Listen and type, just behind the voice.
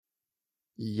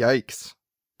Yikes.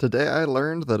 Today I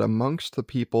learned that amongst the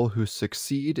people who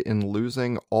succeed in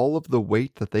losing all of the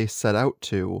weight that they set out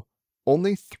to,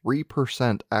 only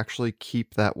 3% actually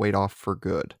keep that weight off for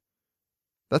good.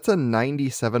 That's a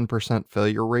 97%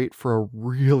 failure rate for a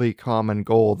really common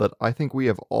goal that I think we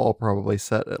have all probably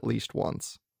set at least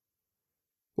once.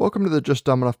 Welcome to the Just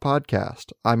Dumb Enough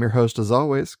podcast. I'm your host as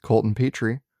always, Colton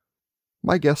Petrie.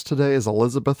 My guest today is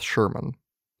Elizabeth Sherman.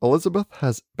 Elizabeth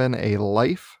has been a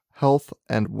life, health,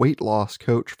 and weight loss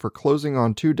coach for closing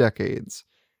on 2 decades.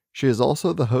 She is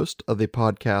also the host of the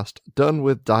podcast Done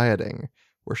with Dieting,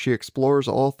 where she explores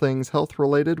all things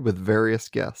health-related with various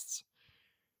guests.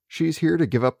 She's here to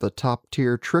give up the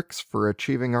top-tier tricks for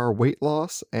achieving our weight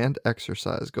loss and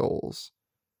exercise goals.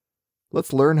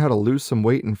 Let's learn how to lose some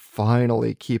weight and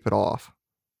finally keep it off.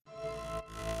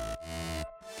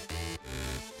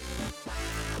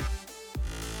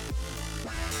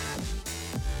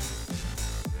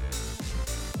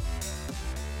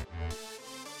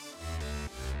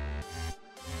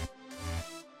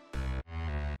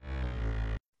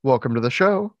 Welcome to the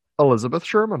show, Elizabeth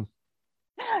Sherman.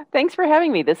 Thanks for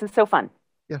having me. This is so fun.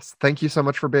 Yes, thank you so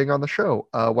much for being on the show.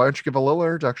 Why don't you give a little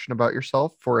introduction about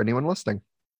yourself for anyone listening?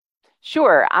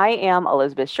 Sure, I am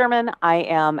Elizabeth Sherman. I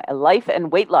am a life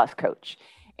and weight loss coach.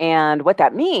 And what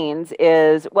that means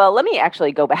is, well, let me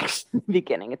actually go back to the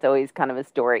beginning. It's always kind of a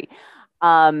story.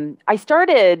 I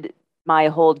started my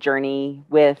whole journey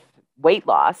with weight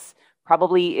loss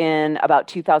probably in about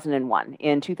 2001.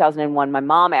 In 2001, my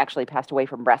mom actually passed away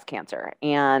from breast cancer.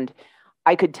 And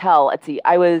I could tell, let's see,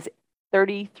 I was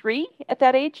 33 at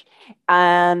that age.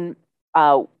 And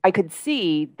I could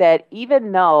see that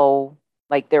even though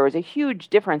like there was a huge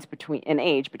difference between in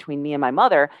age between me and my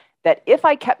mother, that if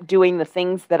I kept doing the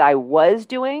things that I was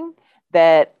doing,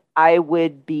 that I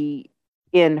would be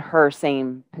in her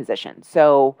same position.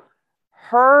 So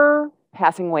her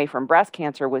passing away from breast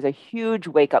cancer was a huge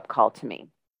wake up call to me.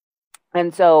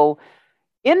 And so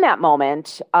in that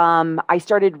moment, I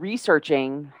started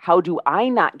researching how do I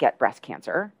not get breast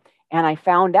cancer? And I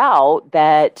found out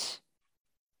that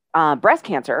breast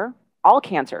cancer, all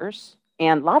cancers,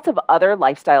 and lots of other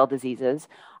lifestyle diseases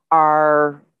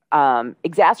are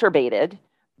exacerbated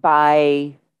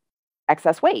by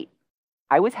excess weight.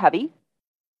 I was heavy.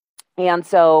 And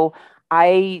so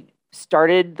I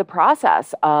started the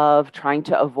process of trying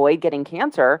to avoid getting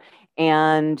cancer.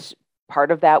 And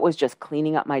part of that was just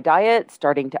cleaning up my diet,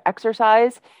 starting to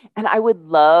exercise. And I would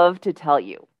love to tell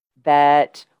you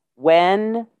that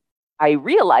when I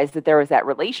realized that there was that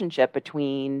relationship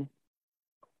between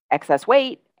excess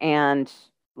weight and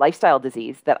lifestyle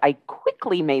disease, that I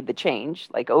quickly made the change,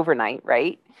 like overnight,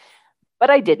 right? But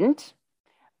I didn't.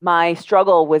 My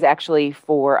struggle was actually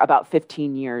for about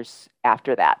 15 years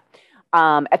after that.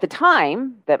 At the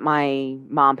time that my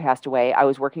mom passed away, I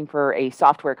was working for a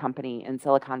software company in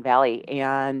Silicon Valley,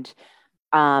 and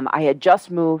I had just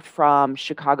moved from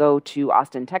Chicago to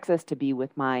Austin, Texas to be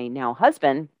with my now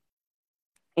husband.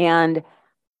 And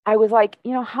I was like,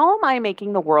 how am I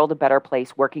making the world a better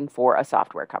place working for a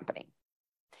software company?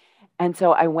 And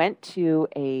so I went to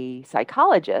a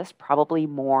psychologist, probably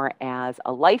more as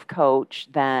a life coach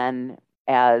than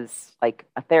as like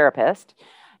a therapist.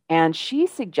 And she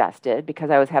suggested, because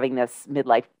I was having this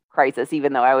midlife crisis,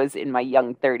 even though I was in my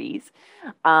young 30s,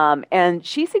 and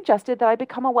she suggested that I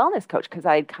become a wellness coach because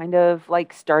I'd kind of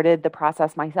like started the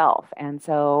process myself. And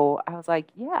so I was like,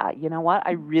 yeah, you know what?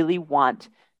 I really want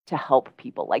to help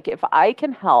people. Like if I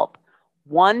can help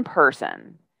one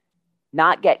person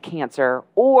not get cancer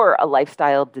or a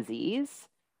lifestyle disease,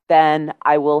 then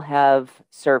I will have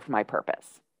served my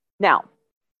purpose. Now,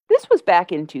 this was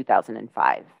back in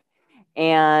 2005.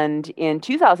 And in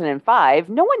 2005,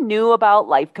 no one knew about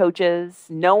life coaches.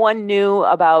 No one knew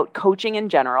about coaching in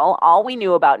general. All we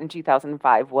knew about in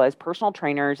 2005 was personal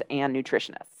trainers and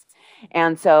nutritionists.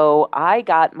 And so I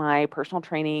got my personal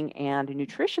training and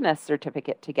nutritionist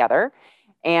certificate together.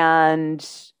 And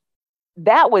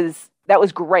that was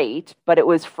great, but it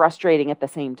was frustrating at the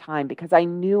same time because I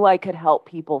knew I could help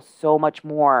people so much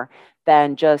more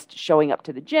than just showing up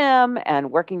to the gym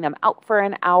and working them out for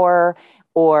an hour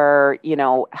or,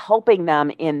 helping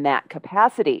them in that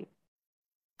capacity.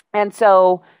 And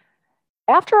so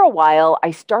after a while,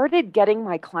 I started getting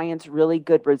my clients really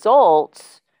good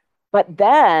results, but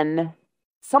then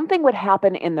something would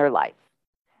happen in their life.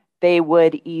 They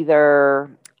would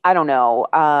either, I don't know,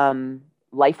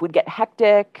 life would get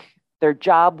hectic, their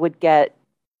job would get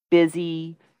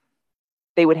busy,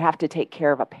 they would have to take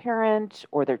care of a parent,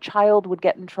 or their child would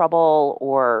get in trouble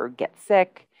or get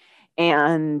sick.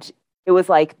 And it was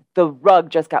like the rug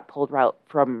just got pulled out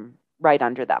from right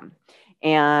under them.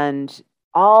 And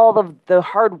all of the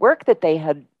hard work that they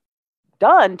had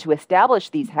done to establish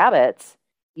these habits,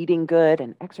 eating good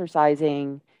and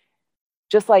exercising,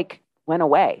 just like went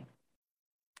away.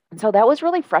 And so that was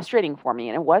really frustrating for me.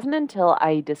 And it wasn't until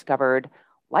I discovered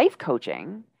life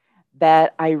coaching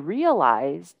that I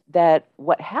realized that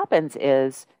what happens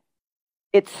is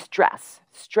it's stress.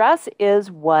 Stress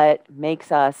is what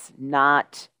makes us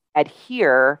not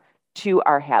adhere to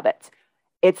our habits.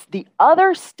 It's the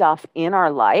other stuff in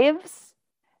our lives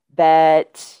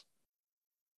that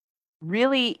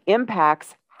really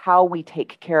impacts how we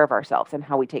take care of ourselves. And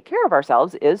how we take care of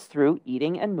ourselves is through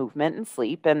eating and movement and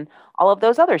sleep and all of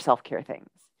those other self care things.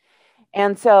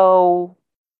 And so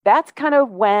that's kind of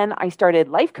when I started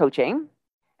life coaching.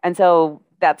 And so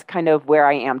that's kind of where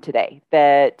I am today,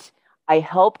 that I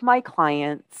help my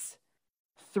clients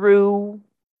through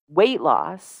weight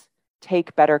loss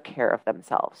take better care of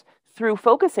themselves through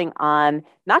focusing on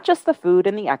not just the food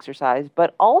and the exercise,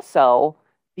 but also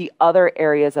the other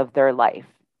areas of their life,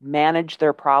 manage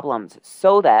their problems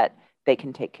so that they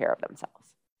can take care of themselves.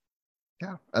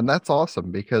 Yeah. And that's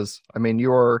awesome because, I mean,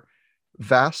 you're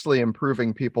vastly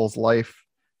improving people's life,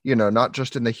 not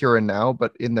just in the here and now,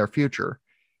 but in their future.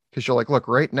 Because you're like, look,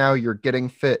 right now you're getting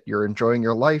fit, you're enjoying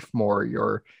your life more,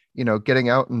 you're, getting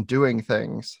out and doing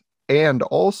things. And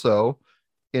also,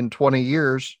 in 20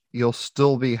 years, you'll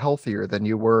still be healthier than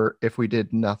you were if we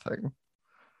did nothing.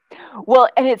 Well,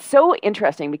 and it's so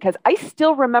interesting because I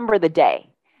still remember the day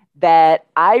that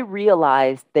I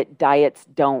realized that diets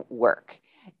don't work.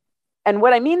 And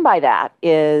what I mean by that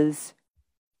is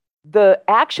the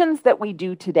actions that we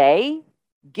do today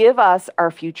give us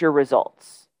our future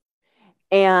results.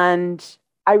 And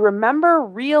I remember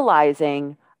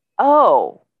realizing,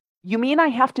 oh, you mean I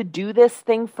have to do this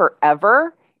thing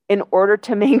forever in order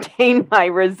to maintain my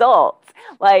results?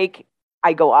 Like,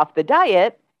 I go off the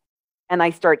diet and I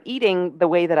start eating the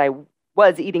way that I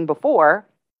was eating before,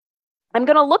 I'm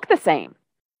going to look the same.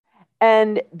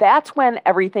 And that's when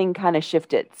everything kind of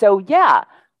shifted. So, yeah,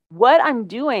 what I'm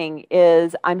doing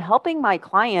is I'm helping my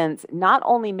clients not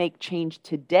only make change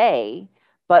today,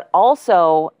 but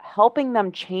also helping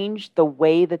them change the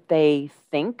way that they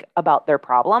think about their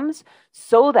problems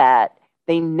so that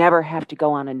they never have to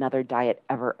go on another diet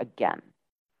ever again.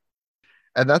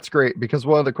 And that's great because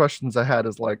one of the questions I had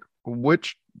is like,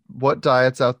 what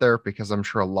diets out there, because I'm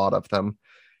sure a lot of them,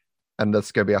 and this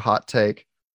is going to be a hot take,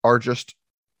 are just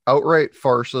outright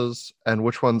farces, and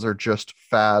which ones are just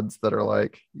fads that are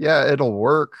like, yeah, it'll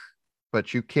work,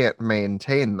 but you can't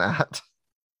maintain that.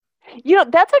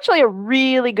 That's actually a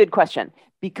really good question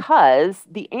because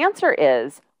the answer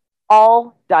is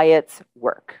all diets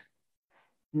work.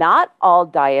 Not all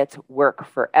diets work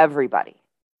for everybody.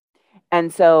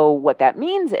 And so, what that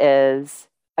means is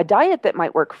a diet that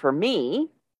might work for me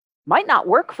might not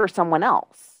work for someone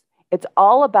else. It's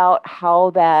all about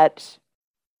how that.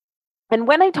 And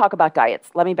when I talk about diets,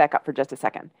 let me back up for just a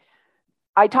second.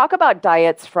 I talk about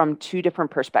diets from two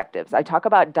different perspectives. I talk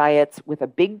about diets with a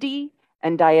big D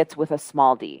and diets with a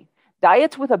small d.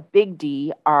 Diets with a big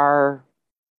D are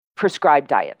prescribed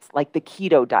diets like the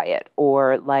keto diet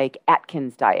or like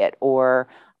Atkins diet or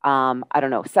I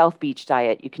don't know, South Beach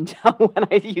diet. You can tell when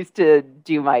I used to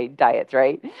do my diets,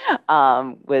 right?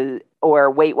 With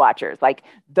or Weight Watchers, like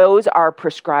those are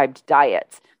prescribed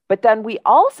diets. But then we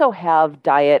also have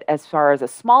diet as far as a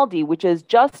small d, which is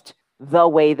just the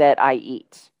way that I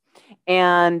eat.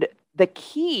 And the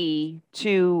key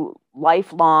to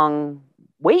lifelong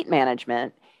weight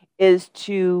management is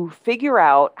to figure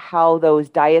out how those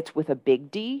diets with a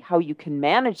big D, how you can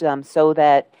manage them so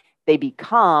that they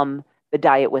become the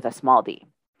diet with a small d.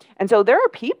 And so there are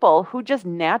people who just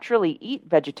naturally eat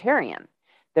vegetarian.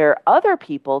 There are other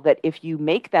people that if you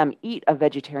make them eat a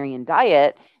vegetarian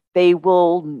diet, they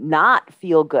will not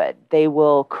feel good. They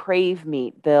will crave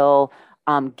meat. They'll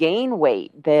gain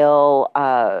weight. They'll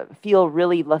feel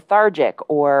really lethargic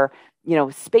or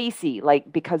spacey,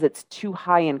 like because it's too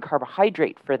high in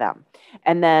carbohydrate for them.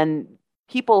 And then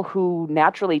people who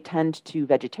naturally tend to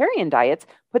vegetarian diets,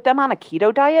 put them on a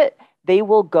keto diet, they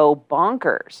will go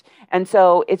bonkers. And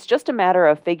so it's just a matter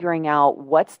of figuring out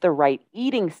what's the right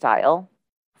eating style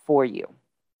for you.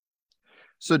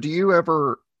 So, do you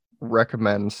ever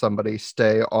recommend somebody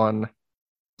stay on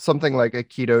something like a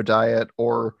keto diet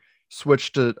or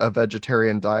switch to a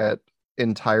vegetarian diet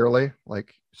entirely?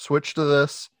 Like, switch to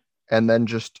this and then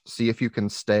just see if you can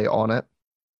stay on it?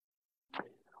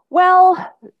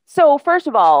 Well, so first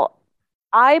of all,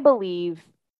 I believe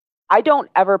I don't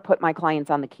ever put my clients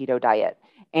on the keto diet.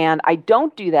 And I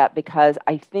don't do that because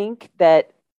I think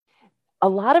that a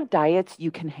lot of diets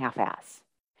you can half ass.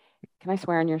 Can I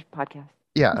swear on your podcast?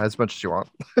 Yeah, as much as you want.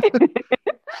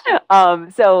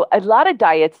 So a lot of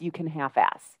diets you can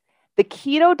half-ass. The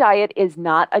keto diet is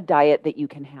not a diet that you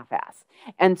can half-ass.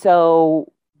 And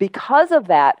so because of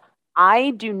that,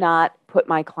 I do not put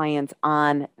my clients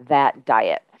on that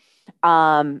diet.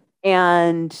 And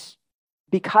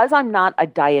because I'm not a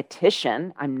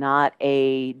dietitian, I'm not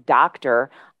a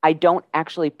doctor, I don't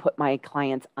actually put my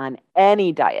clients on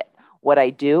any diet. What I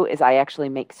do is I actually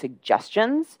make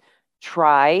suggestions.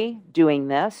 Try doing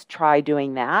this, try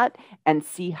doing that, and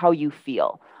see how you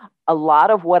feel. A lot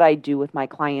of what I do with my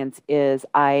clients is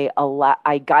I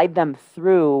guide them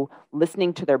through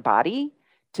listening to their body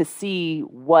to see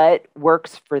what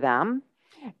works for them.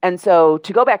 And so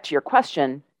to go back to your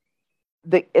question,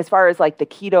 as far as like the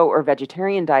keto or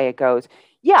vegetarian diet goes,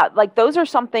 yeah, like those are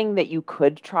something that you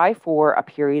could try for a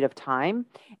period of time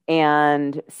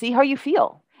and see how you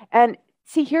feel. And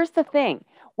see, here's the thing.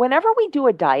 Whenever we do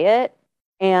a diet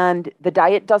and the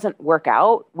diet doesn't work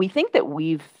out, we think that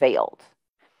we've failed.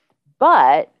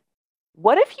 But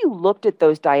what if you looked at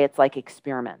those diets like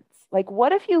experiments? Like,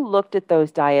 what if you looked at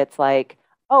those diets like,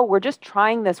 oh, we're just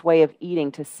trying this way of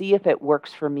eating to see if it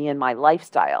works for me and my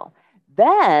lifestyle?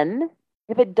 Then,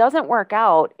 if it doesn't work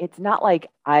out, it's not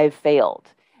like I've failed.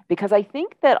 Because I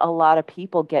think that a lot of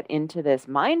people get into this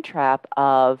mind trap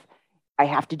of, I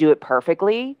have to do it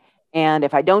perfectly. And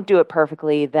if I don't do it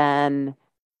perfectly, then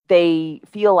they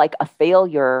feel like a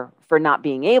failure for not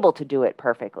being able to do it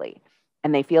perfectly.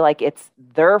 And they feel like it's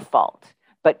their fault.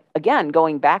 But again,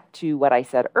 going back to what I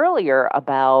said earlier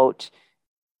about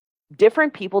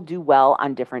different people do well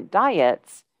on different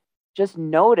diets, just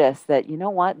notice that, you know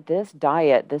what, this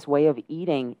diet, this way of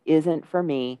eating isn't for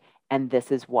me. And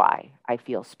this is why I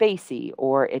feel spacey,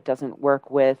 or it doesn't work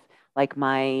with like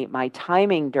my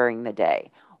timing during the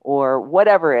day, or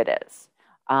whatever it is.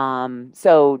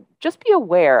 So just be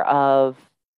aware of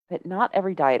that not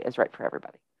every diet is right for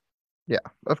everybody. Yeah,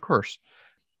 of course.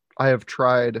 I have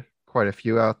tried quite a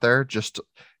few out there just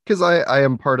because I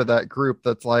am part of that group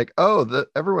that's like, oh,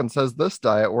 everyone says this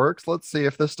diet works. Let's see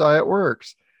if this diet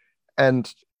works.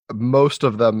 And most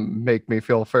of them make me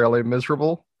feel fairly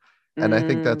miserable. And I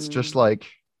think that's just Mm, like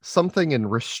something in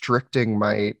restricting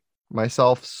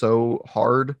myself so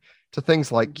hard to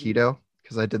things like mhm, keto,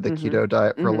 because I did the mhm, keto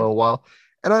diet for a mhm, little while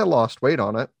and I lost weight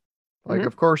on it. Like, mhm.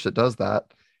 of course it does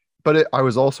that. But I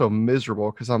was also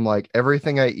miserable because I'm like,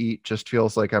 everything I eat just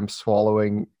feels like I'm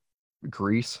swallowing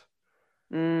grease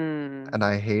Mm, and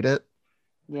I hate it.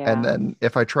 And yeah. then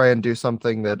if I try and do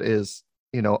something that is,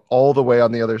 all the way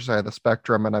on the other side of the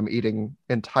spectrum and I'm eating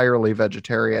entirely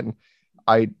vegetarian,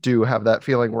 I do have that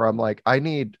feeling where I'm like, I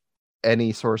need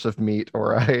any source of meat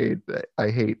or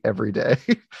I hate every day.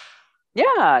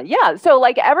 Yeah, yeah. So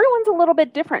like everyone's a little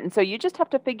bit different. And so you just have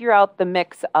to figure out the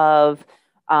mix of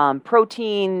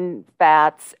protein,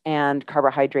 fats, and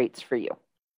carbohydrates for you.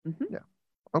 Mhm. Yeah.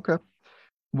 Okay.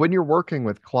 When you're working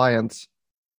with clients,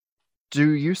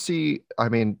 do you see, I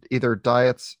mean, either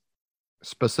diets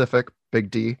specific, big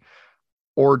D,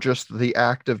 or just the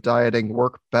act of dieting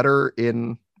work better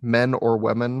in men or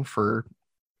women for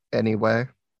any way?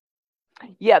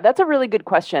 Yeah, that's a really good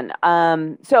question.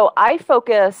 So I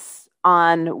focus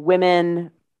on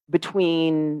women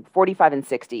between 45 and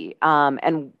 60,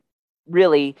 and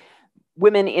really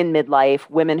women in midlife,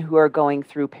 women who are going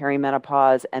through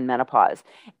perimenopause and menopause.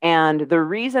 And the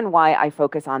reason why I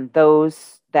focus on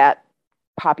that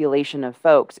population of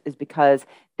folks is because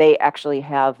they actually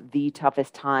have the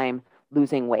toughest time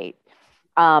losing weight.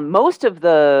 Most of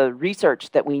the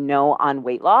research that we know on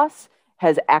weight loss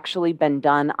has actually been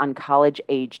done on college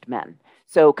aged men.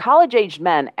 So, college aged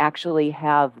men actually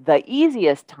have the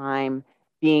easiest time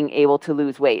being able to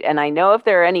lose weight. And I know if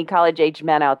there are any college aged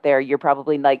men out there, you're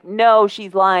probably like, no,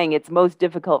 she's lying. It's most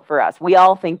difficult for us. We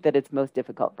all think that it's most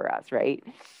difficult for us, right?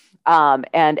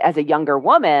 And as a younger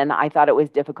woman, I thought it was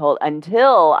difficult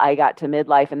until I got to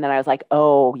midlife. And then I was like,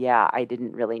 oh, yeah, I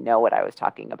didn't really know what I was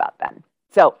talking about then.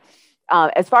 So,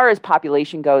 as far as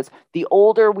population goes, the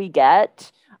older we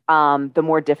get, the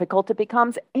more difficult it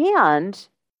becomes. And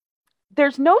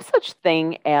there's no such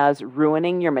thing as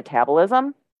ruining your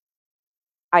metabolism.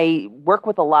 I work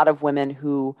with a lot of women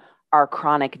who are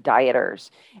chronic dieters,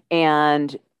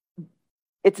 and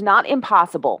it's not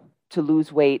impossible to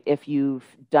lose weight if you've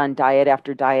done diet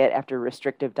after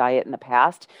restrictive diet in the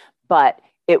past, but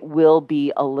it will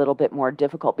be a little bit more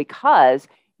difficult because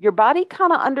your body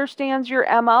kind of understands your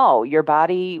MO. Your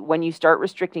body, when you start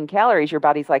restricting calories, your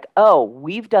body's like, oh,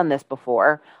 we've done this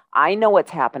before. I know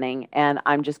what's happening, and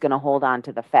I'm just going to hold on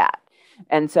to the fat.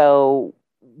 And so,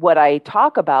 what I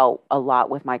talk about a lot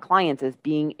with my clients is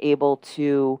being able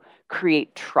to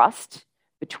create trust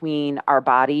between our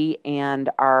body and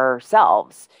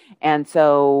ourselves. And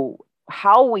so,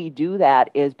 how we do that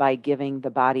is by giving the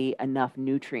body enough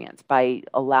nutrients, by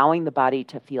allowing the body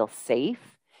to feel safe.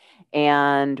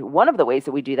 And one of the ways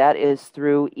that we do that is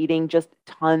through eating just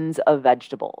tons of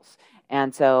vegetables.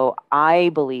 And so I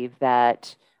believe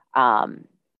that um,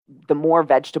 the more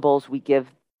vegetables we give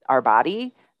our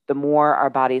body, the more our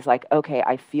body's like, okay,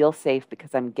 I feel safe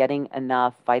because I'm getting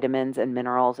enough vitamins and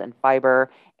minerals and fiber,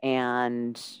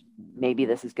 and maybe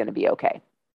this is going to be okay.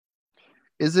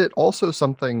 Is it also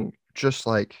something just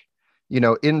like,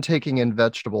 in taking in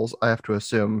vegetables, I have to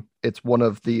assume it's one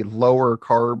of the lower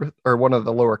carb or one of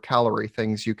the lower calorie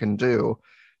things you can do.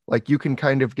 Like you can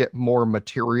kind of get more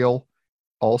material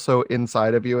also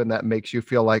inside of you, and that makes you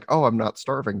feel like, oh, I'm not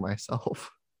starving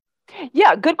myself.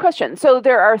 Yeah, good question. So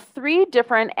there are three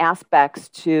different aspects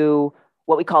to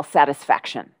what we call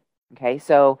satisfaction. Okay,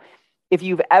 so if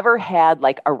you've ever had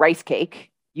like a rice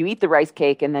cake, you eat the rice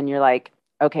cake and then you're like,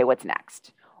 okay, what's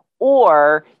next?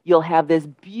 Or you'll have this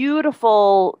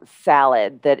beautiful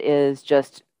salad that is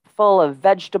just full of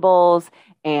vegetables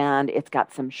and it's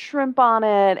got some shrimp on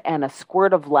it and a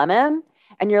squirt of lemon.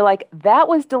 And you're like, that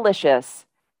was delicious.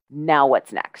 Now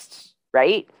what's next?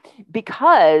 Right?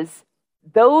 Because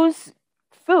those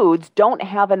foods don't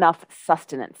have enough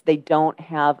sustenance. They don't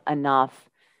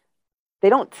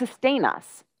sustain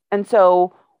us. And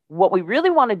so, what we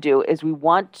really want to do is we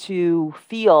want to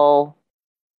feel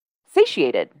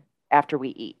satiated after we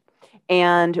eat.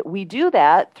 And we do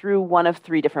that through one of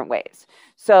three different ways.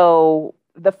 So,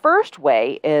 the first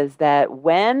way is that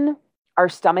when our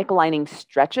stomach lining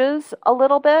stretches a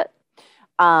little bit,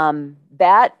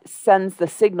 that sends the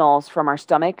signals from our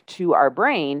stomach to our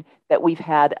brain that we've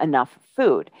had enough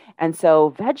food. And so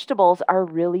vegetables are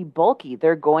really bulky.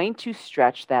 They're going to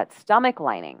stretch that stomach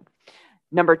lining.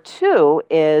 Number two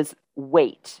is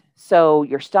weight. So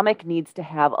your stomach needs to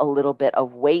have a little bit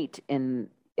of weight in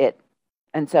it.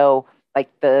 And so, like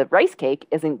the rice cake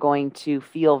isn't going to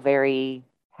feel very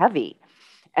heavy.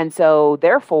 And so,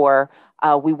 therefore,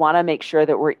 we want to make sure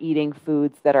that we're eating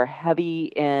foods that are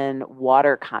heavy in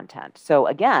water content. So,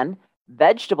 again,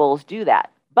 vegetables do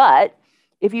that. But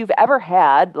if you've ever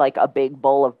had like a big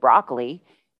bowl of broccoli,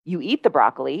 you eat the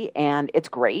broccoli and it's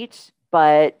great,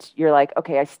 but you're like,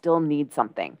 okay, I still need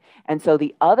something. And so,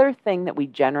 the other thing that we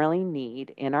generally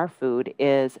need in our food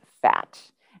is fat.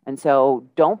 And so,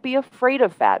 don't be afraid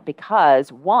of fat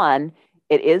because one,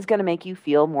 it is going to make you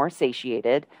feel more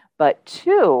satiated. But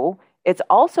two, it's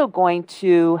also going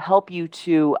to help you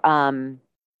to,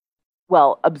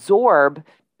 absorb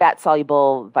fat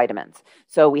soluble vitamins.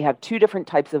 So we have two different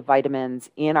types of vitamins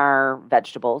in our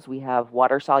vegetables. We have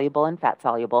water soluble and fat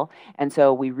soluble. And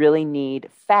so we really need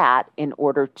fat in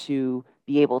order to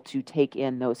be able to take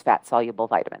in those fat soluble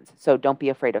vitamins. So don't be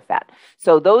afraid of fat.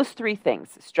 So those three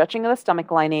things: stretching of the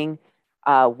stomach lining,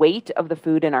 weight of the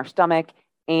food in our stomach,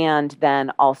 and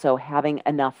then also having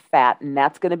enough fat, and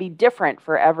that's going to be different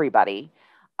for everybody,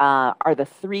 are the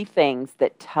three things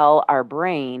that tell our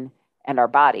brain and our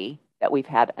body that we've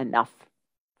had enough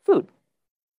food.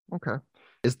 Okay.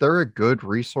 Is there a good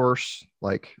resource,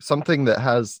 like something that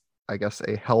has, I guess,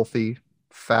 a healthy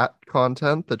fat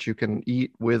content that you can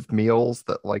eat with meals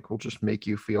that like will just make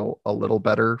you feel a little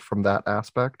better from that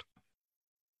aspect?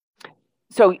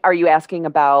 So, are you asking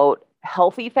about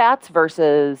healthy fats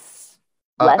versus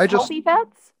Uh, less I just healthy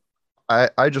fats?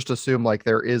 I just assume like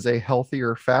there is a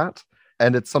healthier fat,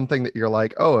 and it's something that you're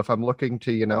like, oh, if I'm looking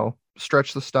to,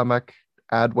 stretch the stomach,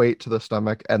 add weight to the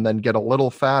stomach, and then get a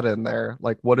little fat in there,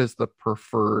 like what is the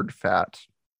preferred fat?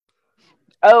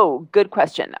 Oh, good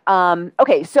question.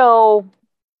 Okay, so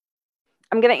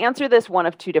I'm going to answer this one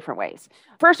of two different ways.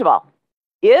 First of all,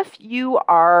 if you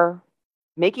are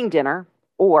making dinner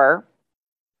or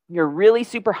you're really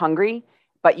super hungry,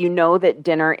 but you know that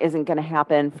dinner isn't going to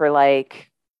happen for like,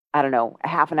 I don't know, a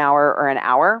half an hour or an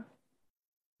hour,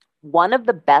 one of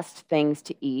the best things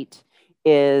to eat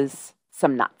is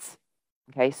some nuts.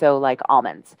 Okay, so like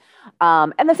almonds.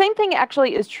 And the same thing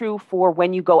actually is true for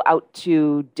when you go out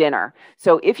to dinner.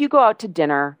 So if you go out to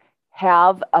dinner,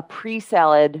 have a pre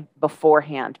salad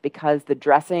beforehand because the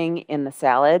dressing in the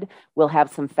salad will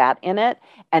have some fat in it,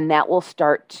 and that will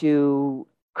start to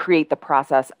create the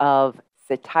process of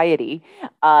satiety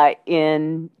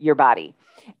in your body.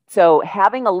 So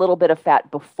having a little bit of fat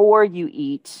before you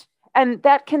eat, and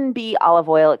that can be olive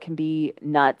oil, it can be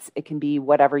nuts, it can be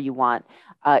whatever you want,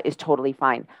 is totally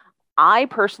fine. I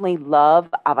personally love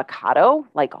avocado,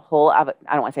 like I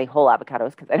don't want to say whole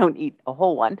avocados because I don't eat a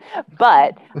whole one,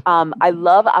 but I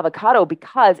love avocado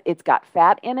because it's got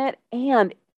fat in it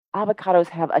and avocados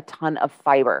have a ton of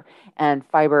fiber, and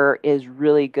fiber is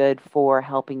really good for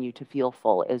helping you to feel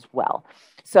full as well.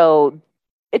 So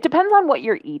it depends on what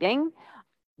you're eating.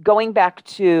 Going back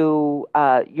to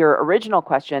your original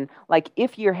question, like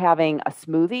if you're having a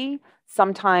smoothie,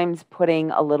 sometimes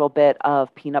putting a little bit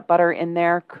of peanut butter in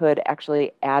there could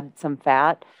actually add some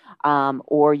fat,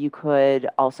 or you could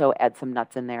also add some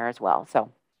nuts in there as well.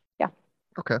 So, yeah.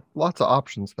 Okay, lots of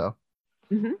options though,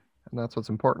 Mhm. and that's what's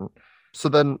important. So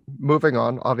then moving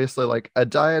on, obviously like a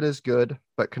diet is good,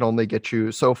 but can only get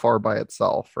you so far by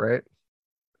itself, right?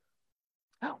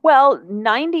 Well,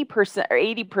 90% or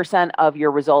 80% of your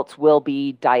results will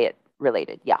be diet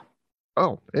related. Yeah.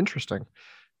 Oh, interesting.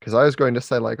 Because I was going to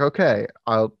say like, okay,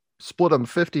 I'll split them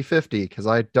 50-50 because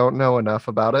I don't know enough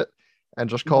about it and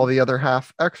just call Mhm. the other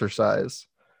half exercise.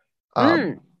 Um,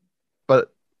 Mm.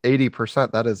 but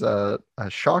 80%, that is a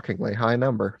shockingly high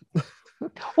number.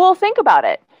 Well, think about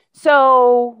it.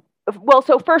 So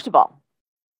first of all,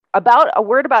 about a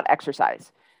word about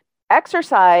exercise.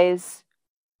 Exercise,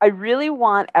 I really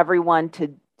want everyone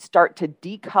to start to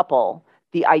decouple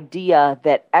the idea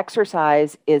that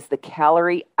exercise is the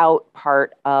calorie out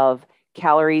part of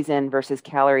calories in versus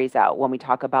calories out when we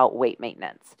talk about weight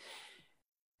maintenance.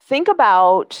 Think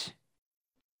about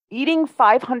eating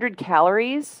 500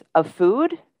 calories of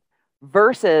food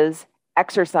versus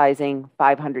exercising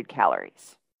 500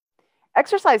 calories.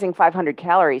 Exercising 500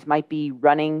 calories might be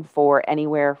running for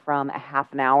anywhere from a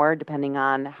half an hour, depending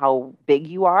on how big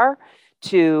you are,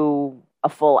 to a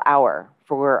full hour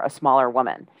for a smaller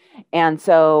woman. And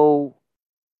so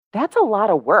that's a lot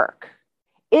of work.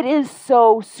 It is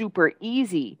so super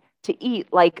easy to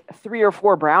eat like 3 or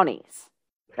 4 brownies,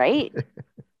 right?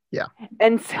 Yeah.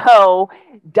 And so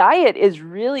diet is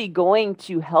really going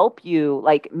to help you,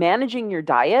 like managing your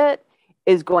diet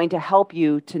is going to help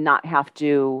you to not have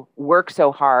to work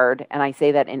so hard. And I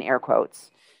say that in air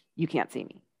quotes. You can't see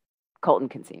me. Colton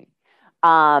can see me.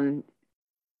 Um,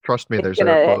 Trust me, it's there's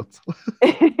air gonna quotes.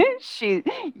 she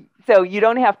so you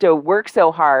don't have to work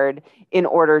so hard in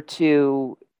order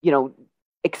to,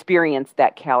 experience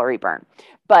that calorie burn.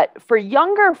 But for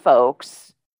younger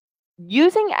folks,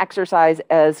 using exercise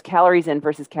as calories in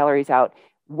versus calories out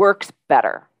works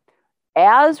better.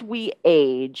 As we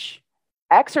age,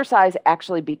 exercise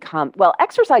actually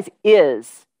exercise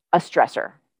is a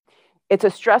stressor. It's a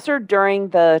stressor during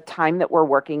the time that we're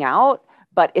working out,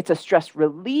 but it's a stress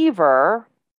reliever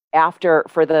after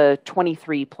for the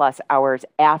 23 plus hours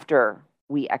after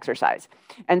we exercise.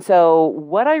 And so,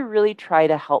 what I really try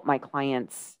to help my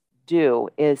clients do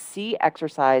is see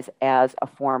exercise as a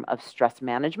form of stress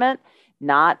management,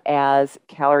 not as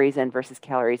calories in versus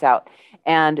calories out.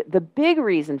 And the big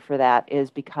reason for that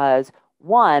is because,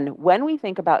 one, when we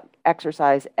think about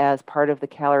exercise as part of the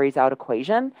calories out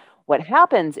equation, what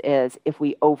happens is if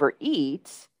we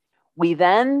overeat, we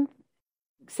then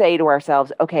say to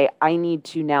ourselves, okay, I need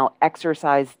to now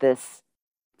exercise this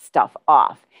stuff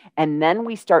off. And then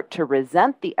we start to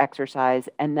resent the exercise,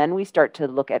 and then we start to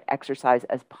look at exercise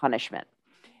as punishment.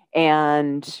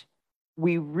 And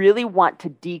we really want to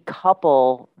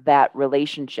decouple that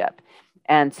relationship.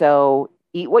 And so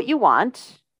eat what you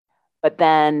want, but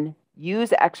then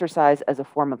use exercise as a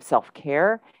form of self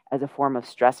care, as a form of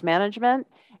stress management.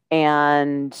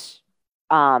 And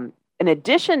in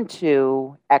addition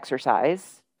to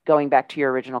exercise, going back to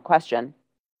your original question,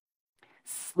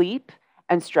 sleep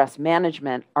and stress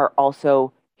management are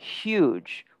also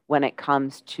huge when it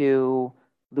comes to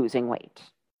losing weight.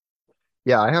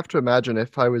 Yeah, I have to imagine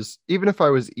even if I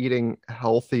was eating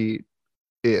healthy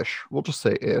ish, we'll just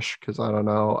say ish because I don't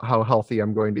know how healthy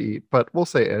I'm going to eat, but we'll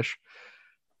say ish.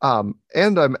 And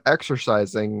I'm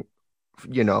exercising,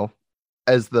 you know,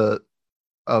 as the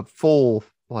a full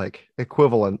like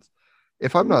equivalent.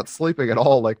 If I'm Mhm. not sleeping at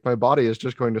all, like my body is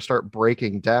just going to start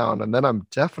breaking down. And then I'm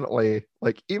definitely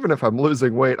like, even if I'm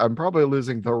losing weight, I'm probably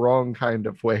losing the wrong kind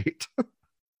of weight.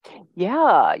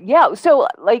 Yeah, yeah. So,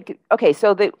 like, okay,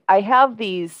 so I have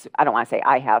these, I don't want to say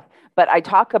I have, but I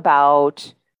talk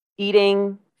about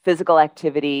eating, physical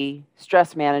activity,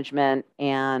 stress management,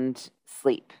 and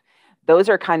sleep. Those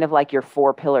are kind of like your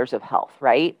 4 pillars of health,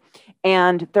 right?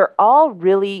 And they're all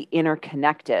really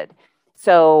interconnected.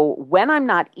 So, when I'm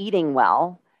not eating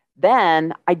well,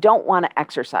 then I don't want to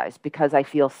exercise because I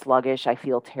feel sluggish, I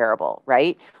feel terrible,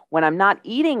 right? When I'm not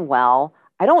eating well,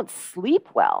 I don't sleep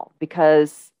well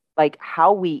because like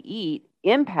how we eat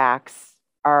impacts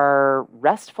our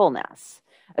restfulness,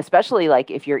 especially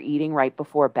like if you're eating right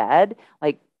before bed,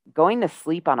 like going to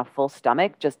sleep on a full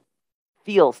stomach just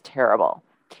feels terrible.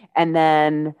 And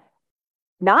then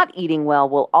not eating well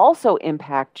will also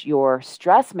impact your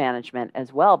stress management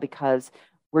as well because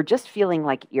we're just feeling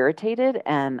like irritated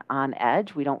and on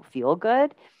edge. We don't feel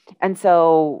good. And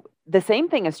so the same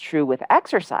thing is true with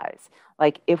exercise.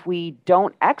 Like if we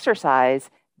don't exercise,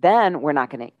 then we're not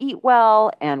going to eat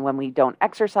well. And when we don't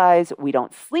exercise, we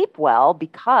don't sleep well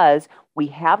because we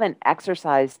haven't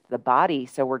exercised the body.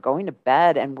 So we're going to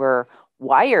bed and we're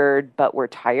wired, but we're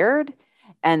tired.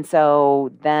 And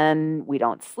so then we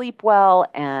don't sleep well.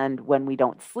 And when we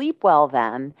don't sleep well,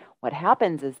 then what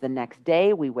happens is the next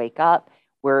day we wake up,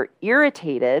 we're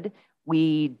irritated.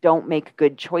 We don't make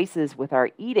good choices with our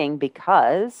eating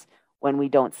because when we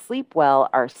don't sleep well,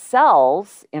 our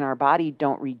cells in our body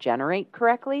don't regenerate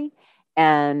correctly.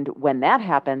 And when that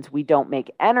happens, we don't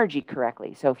make energy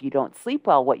correctly. So if you don't sleep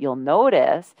well, what you'll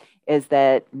notice is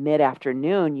that mid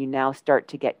afternoon, you now start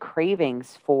to get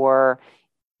cravings for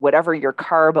whatever your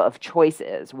carb of choice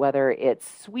is, whether it's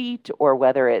sweet or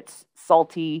whether it's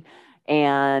salty.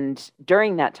 And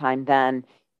during that time, then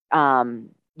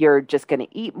you're just going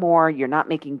to eat more, you're not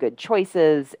making good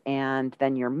choices, and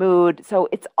then your mood. So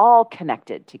it's all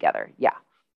connected together. Yeah.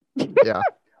 Yeah.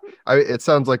 It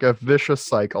sounds like a vicious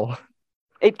cycle.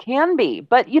 It can be,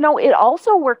 but it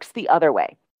also works the other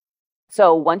way.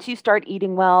 So once you start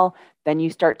eating well, then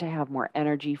you start to have more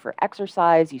energy for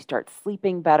exercise, you start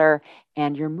sleeping better,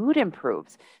 and your mood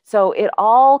improves. So it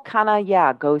all kind of,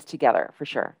 yeah, goes together for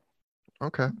sure.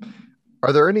 Okay.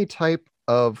 Are there any type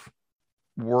of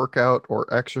workout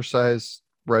or exercise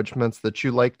regimens that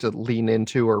you like to lean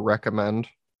into or recommend?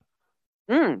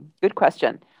 Good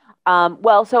question.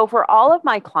 Well, so for all of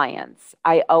my clients,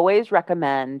 I always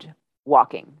recommend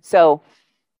walking. So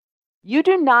you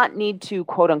do not need to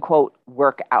quote unquote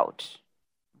work out.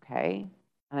 Okay.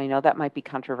 And I know that might be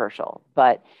controversial,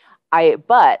 but I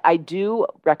do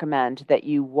recommend that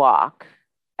you walk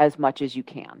as much as you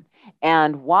can.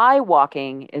 And why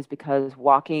walking is because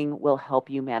walking will help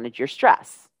you manage your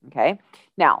stress. Okay.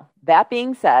 Now, that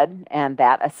being said, and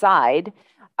that aside,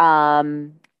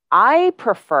 I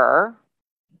prefer,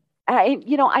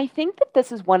 I think that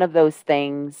this is one of those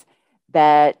things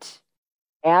that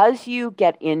as you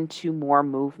get into more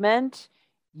movement,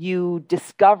 you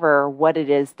discover what it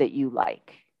is that you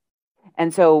like.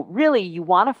 And so, really, you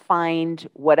want to find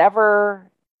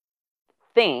whatever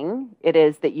thing it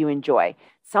is that you enjoy.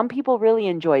 Some people really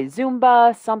enjoy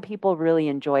Zumba. Some people really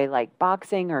enjoy like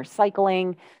boxing or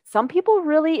cycling. Some people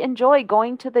really enjoy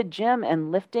going to the gym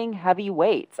and lifting heavy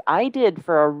weights. I did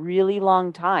for a really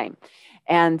long time.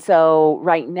 And so,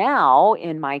 right now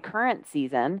in my current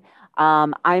season,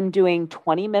 I'm doing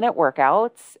 20-minute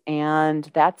workouts, and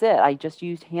that's it. I just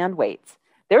used hand weights.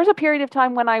 There was a period of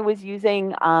time when I was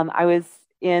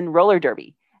in roller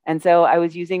derby. And so I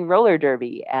was using roller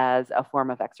derby as a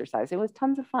form of exercise. It was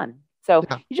tons of fun. So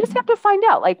Yeah. you just have to find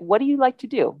out, like, what do you like to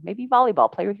do? Maybe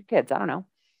volleyball, play with your kids. I don't know.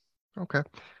 Okay.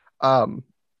 Um,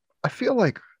 I feel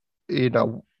like,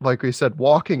 like we said,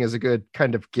 walking is a good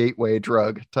kind of gateway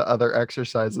drug to other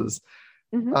exercises.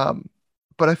 Mm-hmm. Um,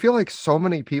 but I feel like so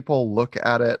many people look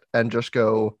at it and just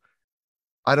go,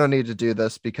 I don't need to do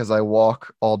this because I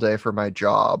walk all day for my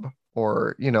job.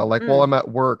 Or, like while I'm Mm-hmm. at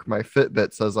work, my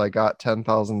Fitbit says I got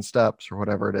 10,000 steps or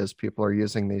whatever it is people are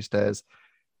using these days.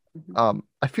 Mm-hmm.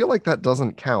 I feel like that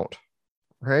doesn't count,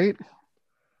 right?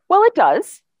 Well, it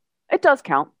does. It does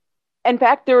count. In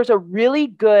fact, there was a really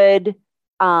good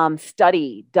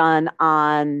study done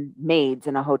on maids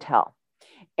in a hotel.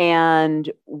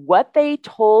 And what they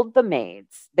told the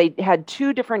maids, they had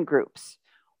two different groups.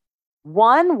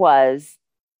 One was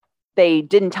they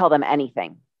didn't tell them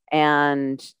anything.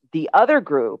 And the other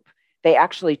group, they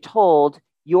actually told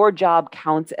your job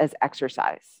counts as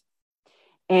exercise.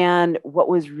 And what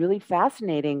was really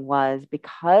fascinating was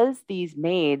because these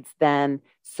maids then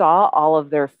saw all of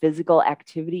their physical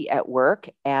activity at work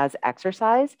as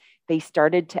exercise, they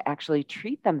started to actually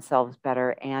treat themselves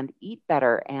better and eat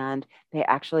better, and they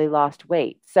actually lost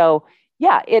weight. So,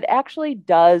 yeah, it actually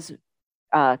does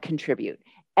contribute.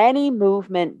 Any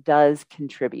movement does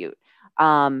contribute.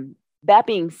 That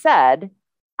being said,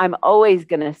 I'm always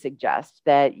going to suggest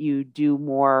that you do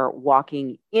more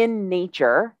walking in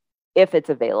nature if it's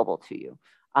available to you.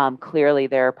 Clearly,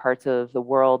 there are parts of the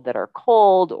world that are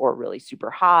cold or really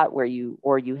super hot, where you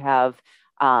have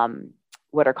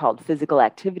what are called physical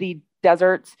activity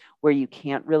deserts, where you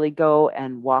can't really go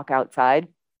and walk outside.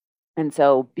 And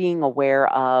so, being aware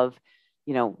of,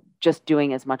 just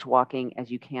doing as much walking as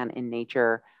you can in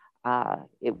nature,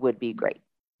 it would be great.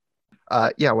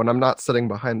 Yeah, when I'm not sitting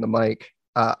behind the mic,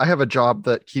 I have a job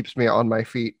that keeps me on my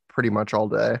feet pretty much all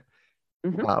day.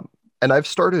 Mm-hmm. Um, and I've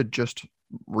started just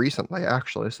recently,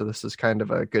 actually, so this is kind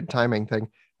of a good timing thing.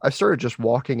 I've started just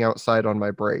walking outside on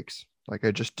my breaks. Like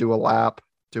I just do a lap,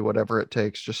 do whatever it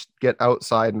takes, just get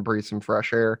outside and breathe some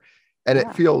fresh air. And it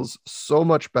Yeah. feels so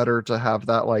much better to have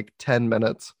that like 10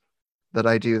 minutes that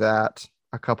I do that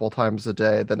a couple times a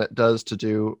day than it does to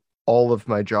do all of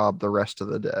my job the rest of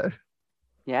the day.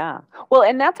 Yeah. Well,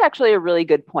 and that's actually a really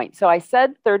good point. So I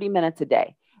said 30 minutes a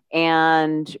day.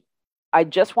 And I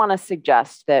just want to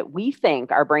suggest that we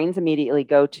think our brains immediately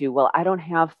go to, well, I don't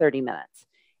have 30 minutes.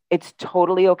 It's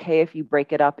totally okay if you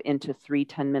break it up into 3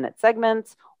 10-minute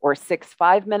segments or 6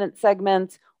 5-minute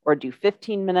segments or do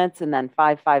 15 minutes and then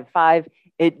 5 5 5.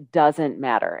 It doesn't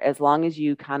matter as long as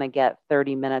you kind of get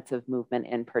 30 minutes of movement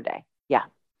in per day. Yeah.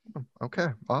 Okay,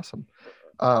 awesome.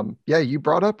 Yeah, you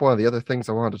brought up one of the other things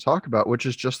I wanted to talk about, which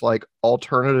is just like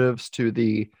alternatives to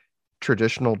the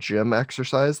traditional gym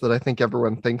exercise that I think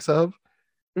everyone thinks of.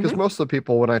 Because Mm-hmm. most of the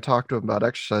people, when I talk to them about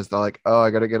exercise, they're like, oh,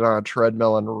 I got to get on a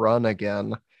treadmill and run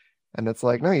again. And it's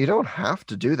like, no, you don't have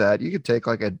to do that. You could take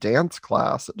like a dance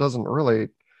class. It doesn't really,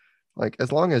 like,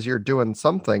 as long as you're doing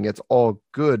something, it's all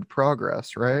good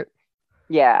progress, right?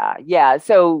 Yeah. Yeah.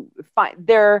 So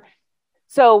there.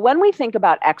 So when we think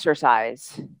about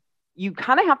exercise, you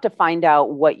kind of have to find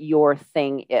out what your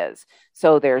thing is.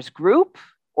 So there's group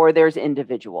or there's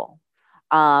individual.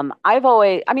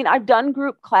 I've done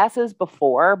group classes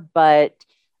before, but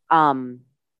um,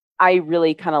 I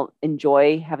really kind of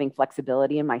enjoy having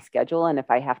flexibility in my schedule. And if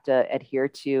I have to adhere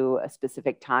to a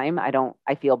specific time,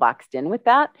 I feel boxed in with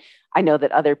that. I know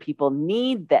that other people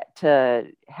need that to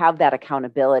have that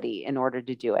accountability in order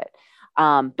to do it.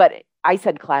 But I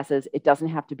said classes, it doesn't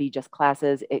have to be just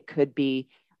classes. It could be,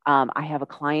 I have a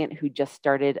client who just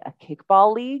started a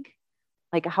kickball league.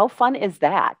 Like, how fun is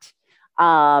that?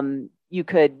 You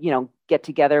could, get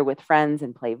together with friends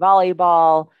and play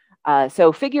volleyball.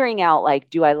 So figuring out like,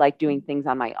 do I like doing things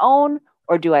on my own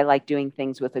or do I like doing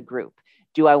things with a group?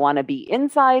 Do I want to be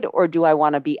inside or do I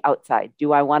want to be outside?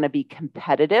 Do I want to be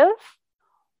competitive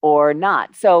or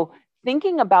not? So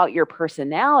thinking about your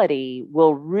personality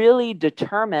will really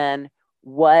determine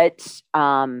what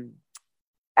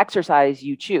exercise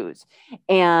you choose.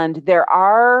 And there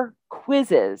are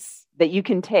quizzes that you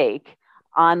can take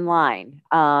online.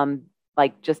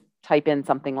 Like just type in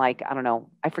something like, I don't know,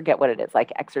 I forget what it is,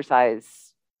 like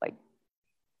exercise, like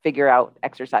figure out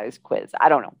exercise quiz. I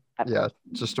don't know. Yeah,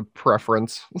 just a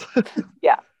preference.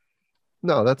 Yeah.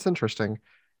 No, that's interesting.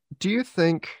 Do you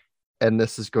think, and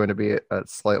this is going to be a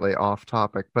slightly off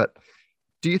topic, but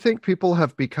do you think people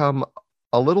have become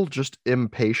a little just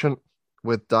impatient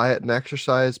with diet and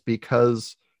exercise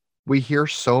because we hear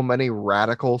so many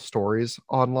radical stories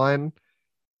online?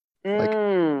 Like,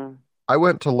 Mm, I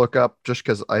went to look up just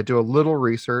because I do a little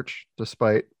research,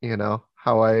 despite,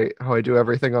 how I do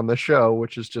everything on the show,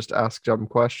 which is just ask dumb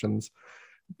questions.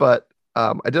 But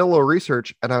I did a little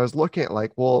research and I was looking at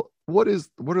like, well, what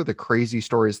are the crazy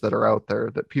stories that are out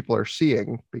there that people are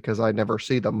seeing because I never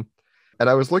see them. And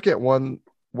I was looking at one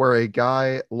where a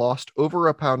guy lost over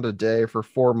a pound a day for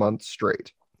 4 months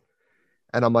straight.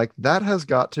 And I'm like, that has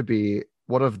got to be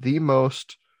one of the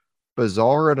most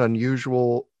bizarre and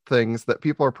unusual things that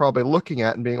people are probably looking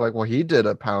at and being like, well, he did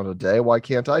a pound a day. Why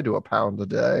can't I do a pound a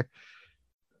day?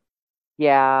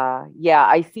 yeah. Yeah.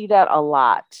 I see that a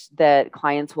lot that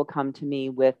clients will come to me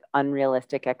with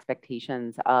unrealistic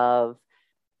expectations of,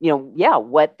 yeah,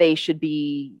 what they should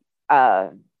be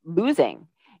losing.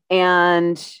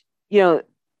 And, you know,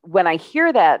 when I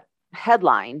hear that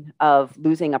headline of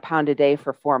losing a pound a day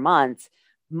for 4 months,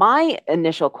 my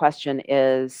initial question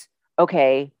is,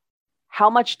 okay, how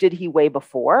much did he weigh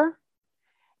before?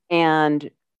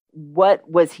 And what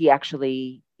was he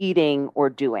actually eating or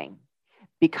doing?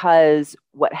 Because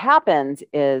what happens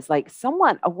is like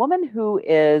a woman who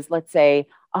is, let's say,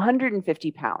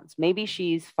 150 pounds, maybe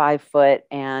she's 5 foot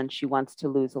and she wants to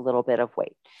lose a little bit of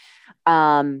weight.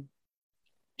 Um,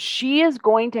 she is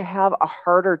going to have a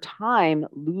harder time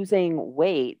losing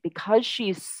weight because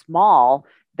she's small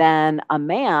than a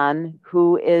man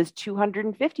who is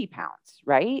 250 pounds,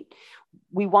 right?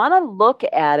 We want to look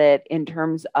at it in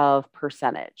terms of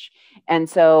percentage. And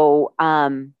so,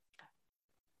 and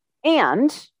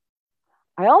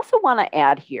I also want to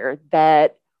add here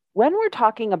that when we're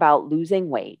talking about losing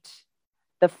weight,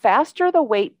 the faster the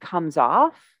weight comes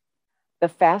off, the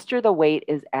faster the weight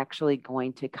is actually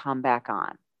going to come back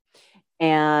on.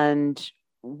 And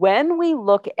when we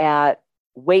look at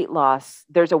weight loss,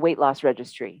 there's a weight loss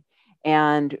registry.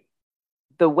 And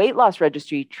the weight loss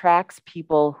registry tracks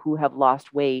people who have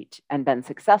lost weight and been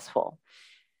successful.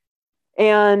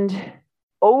 And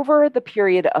over the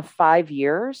period of 5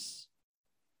 years,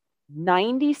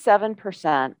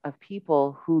 97% of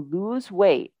people who lose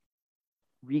weight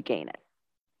regain it.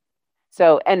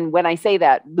 So, and when I say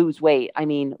that lose weight, I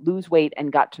mean lose weight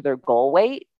and got to their goal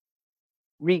weight,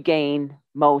 regain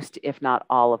most, if not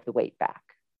all, of the weight back.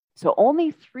 So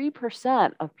only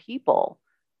 3% of people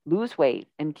lose weight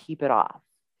and keep it off.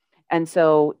 And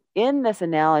so in this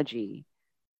analogy,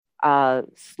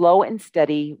 slow and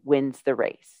steady wins the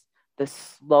race. The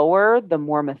slower, the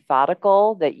more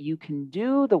methodical that you can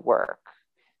do the work,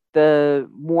 the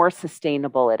more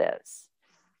sustainable it is.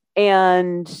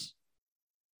 And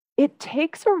it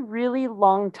takes a really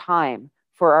long time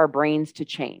for our brains to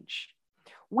change.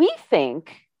 We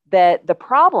think that the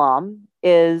problem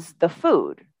is the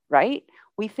food, right?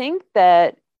 We think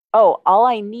that, oh, all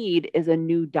I need is a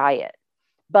new diet.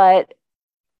 But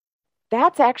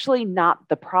that's actually not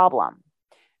the problem.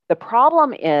 The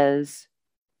problem is,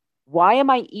 why am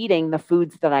I eating the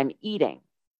foods that I'm eating?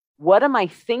 What am I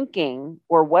thinking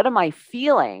or what am I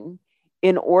feeling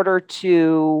in order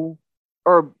to,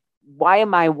 or why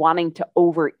am I wanting to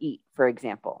overeat, for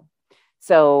example?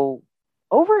 So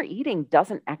overeating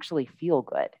doesn't actually feel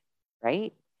good,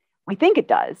 right? We think it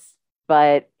does,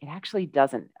 but it actually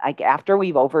doesn't. Like after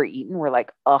we've overeaten, we're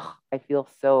like, oh, I feel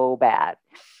so bad.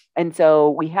 And so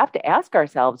we have to ask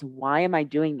ourselves, why am I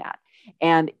doing that?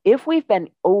 And if we've been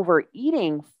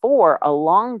overeating for a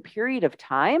long period of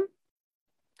time,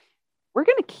 we're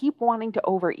going to keep wanting to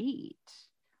overeat.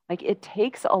 Like it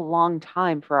takes a long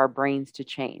time for our brains to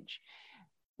change.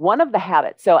 One of the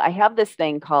habits, so I have this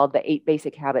thing called the 8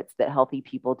 basic habits that healthy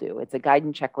people do. It's a guide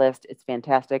and checklist. It's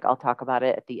fantastic. I'll talk about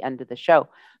it at the end of the show.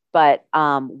 But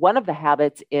one of the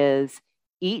habits is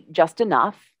eat just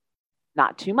enough,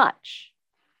 not too much.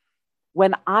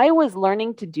 When I was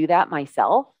learning to do that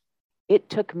myself, it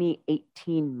took me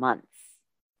 18 months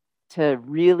to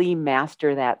really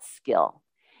master that skill.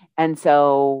 And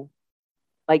so,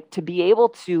 like, to be able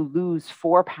to lose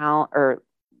 4 pounds, or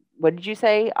what did you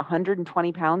say,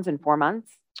 120 pounds in 4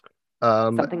 months?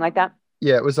 Um, Something like that.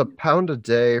 yeah, it was a pound a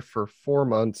day for 4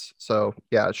 months. So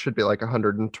yeah, it should be like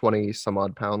 120 some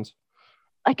odd pounds.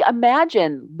 Like,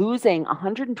 imagine losing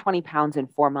 120 pounds in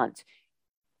 4 months.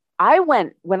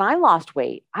 When I lost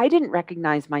weight, I didn't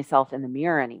recognize myself in the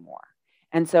mirror anymore.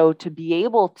 And so to be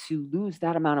able to lose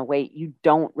that amount of weight, you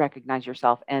don't recognize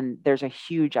yourself. And there's a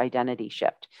huge identity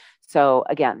shift. So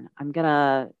again,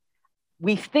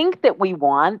 we think that we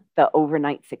want the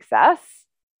overnight success,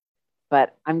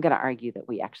 but I'm going to argue that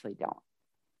we actually don't.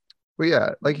 Well, yeah,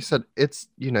 like you said, it's,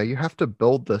 you have to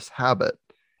build this habit.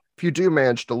 If you do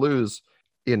manage to lose,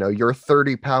 your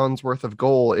 30 pounds worth of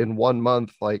goal in 1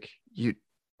 month, like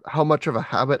how much of a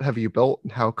habit have you built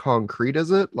and how concrete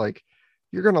is it? Like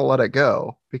you're going to let it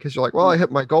go because you're like, well, I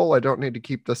hit my goal. I don't need to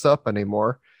keep this up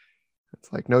anymore.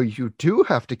 It's like, no, you do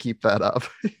have to keep that up.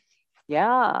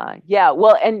 Yeah. Yeah.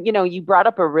 Well, and you brought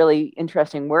up a really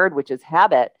interesting word, which is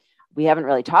habit. We haven't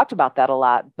really talked about that a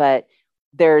lot, but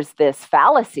there's this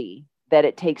fallacy that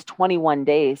it takes 21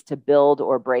 days to build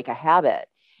or break a habit.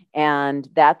 And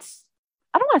I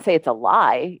don't want to say it's a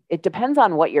lie. It depends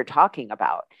on what you're talking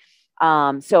about.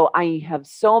 So I have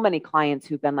so many clients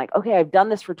who've been like, okay, I've done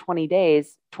this for 20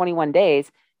 days, 21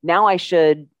 days. Now I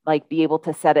should like be able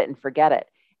to set it and forget it.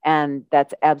 And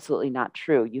that's absolutely not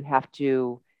true.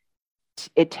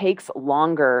 It takes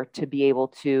longer to be able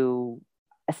to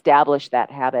establish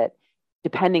that habit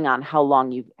depending on how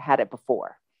long you've had it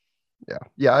before. Yeah.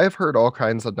 Yeah. I've heard all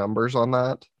kinds of numbers on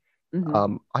that.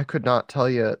 Mm-hmm. I could not tell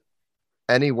you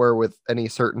anywhere with any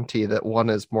certainty that one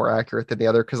is more accurate than the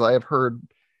other because I have heard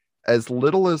as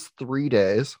little as 3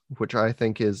 days, which I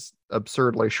think is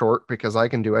absurdly short because I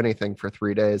can do anything for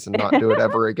 3 days and not do it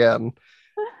ever again.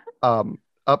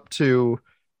 Up to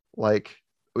like,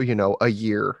 a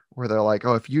year where they're like,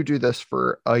 oh, if you do this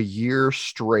for a year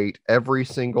straight, every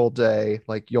single day,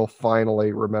 like you'll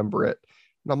finally remember it.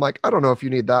 And I'm like, I don't know if you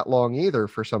need that long either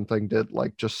for something to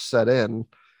like just set in.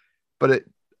 But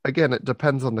it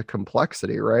depends on the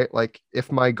complexity, right? Like if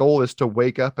my goal is to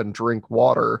wake up and drink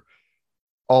water,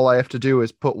 all I have to do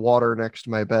is put water next to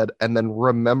my bed and then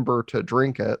remember to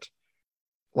drink it.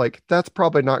 Like that's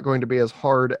probably not going to be as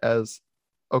hard as,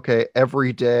 okay,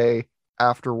 every day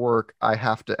after work, I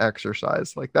have to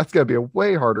exercise. Like that's going to be a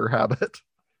way harder habit.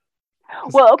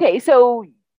 Well, okay. So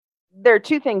there are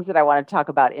two things that I want to talk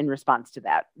about in response to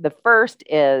that. The first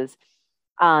is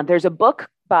there's a book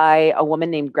by a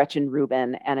woman named Gretchen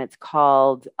Rubin, and it's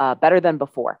called Better Than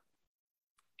Before.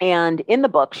 And in the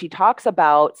book, she talks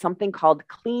about something called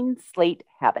clean slate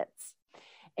habits.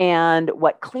 And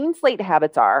what clean slate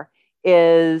habits are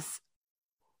is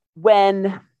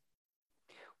when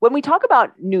we talk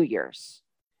about New Year's,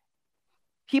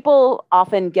 people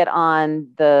often get on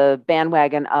the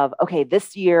bandwagon of, okay,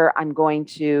 this year I'm going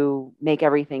to make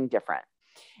everything different.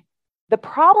 The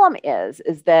problem is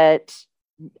that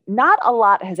not a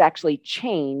lot has actually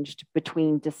changed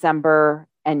between December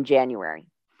and January.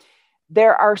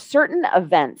 There are certain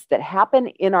events that happen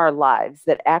in our lives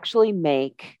that actually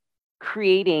make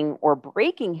creating or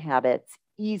breaking habits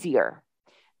easier.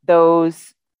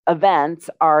 Those events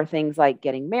are things like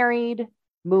getting married,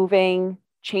 moving,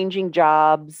 changing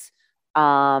jobs,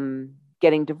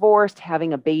 getting divorced,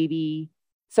 having a baby,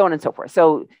 so on and so forth.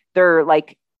 So they're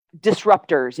like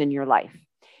disruptors in your life.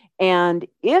 And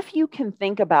if you can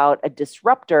think about a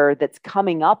disruptor that's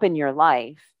coming up in your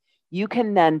life, you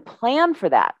can then plan for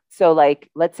that. So, like,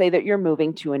 let's say that you're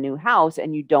moving to a new house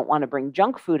and you don't want to bring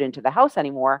junk food into the house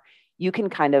anymore. You can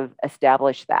kind of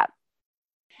establish that.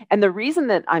 And the reason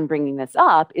that I'm bringing this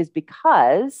up is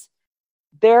because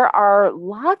there are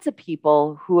lots of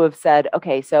people who have said,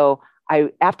 okay, so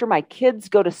after my kids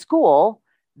go to school,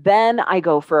 then I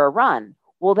go for a run.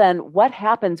 Well, then what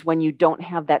happens when you don't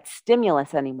have that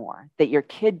stimulus anymore, that your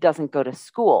kid doesn't go to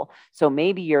school? So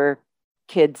maybe your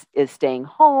kid is staying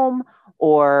home,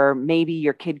 or maybe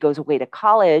your kid goes away to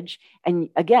college. And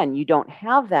again, you don't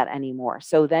have that anymore.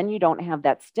 So then you don't have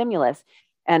that stimulus.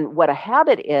 And what a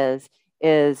habit is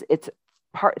it's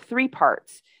three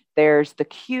parts. There's the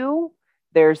cue,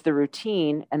 there's the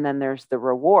routine, and then there's the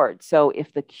reward. So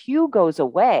if the cue goes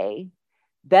away,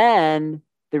 then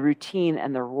the routine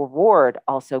and the reward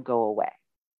also go away.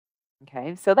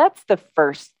 Okay, so that's the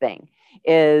first thing,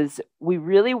 is we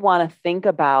really want to think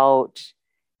about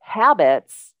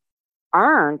habits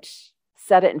aren't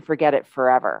set it and forget it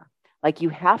forever. Like, you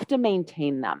have to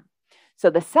maintain them. So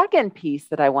the second piece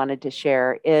that I wanted to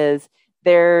share is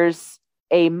there's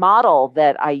a model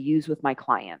that I use with my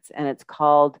clients, and it's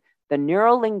called the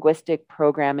Neuro-Linguistic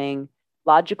Programming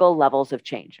Logical Levels of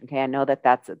Change. Okay, I know that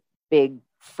that's a big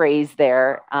phrase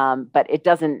there, but it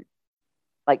doesn't,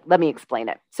 like, let me explain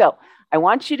it. So I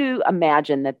want you to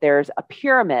imagine that there's a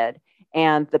pyramid,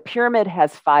 and the pyramid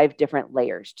has 5 different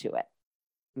layers to it.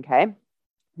 Okay.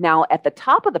 Now, at the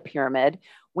top of the pyramid,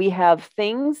 we have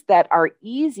things that are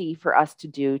easy for us to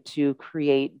do to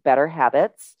create better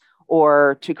habits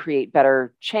or to create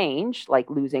better change, like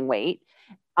losing weight.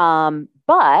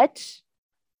 But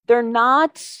they're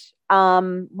not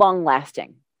long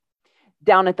lasting.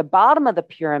 Down at the bottom of the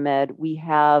pyramid, we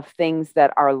have things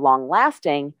that are long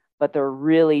lasting, but they're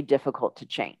really difficult to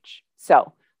change.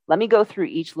 So let me go through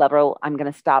each level. I'm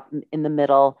going to stop in the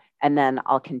middle, and then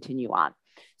I'll continue on.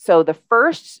 So the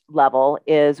first level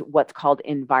is what's called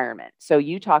environment. So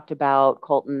you talked about,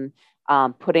 Colton,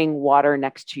 putting water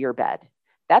next to your bed.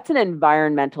 That's an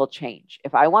environmental change.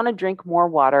 If I want to drink more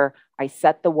water, I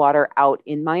set the water out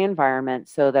in my environment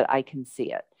so that I can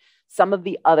see it. Some of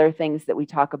the other things that we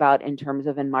talk about in terms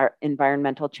of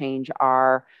environmental change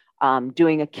are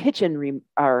doing a kitchen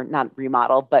or not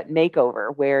remodel, but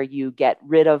makeover, where you get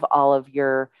rid of all of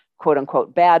your quote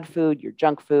unquote bad food, your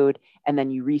junk food, and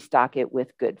then you restock it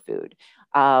with good food.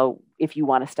 If you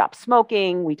want to stop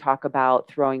smoking, we talk about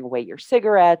throwing away your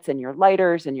cigarettes and your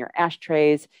lighters and your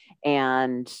ashtrays,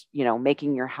 and, you know,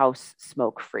 making your house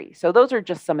smoke free. So those are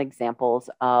just some examples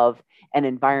of an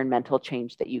environmental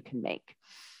change that you can make.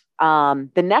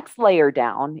 The next layer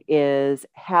down is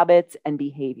habits and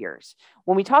behaviors.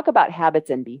 When we talk about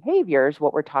habits and behaviors,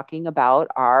 what we're talking about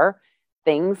are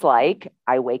things like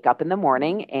I wake up in the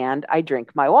morning and I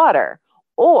drink my water.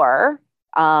 Or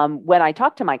when I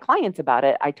talk to my clients about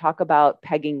it, I talk about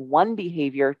pegging one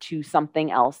behavior to something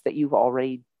else that you've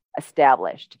already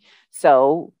established.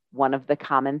 So one of the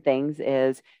common things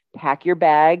is pack your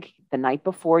bag the night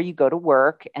before you go to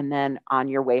work, and then on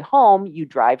your way home, you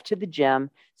drive to the gym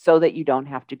so that you don't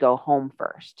have to go home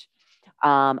first.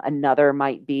 Another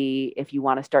might be, if you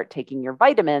want to start taking your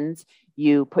vitamins,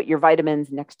 you put your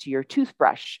vitamins next to your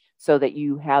toothbrush so that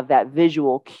you have that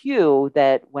visual cue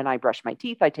that when I brush my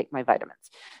teeth, I take my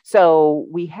vitamins. So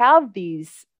we have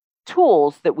these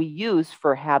tools that we use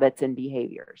for habits and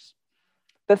behaviors.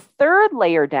 The third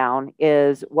layer down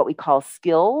is what we call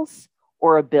skills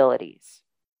or abilities.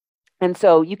 And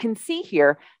so you can see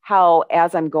here how,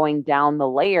 as I'm going down the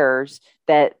layers,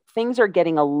 that things are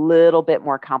getting a little bit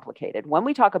more complicated. When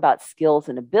we talk about skills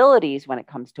and abilities, when it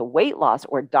comes to weight loss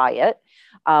or diet,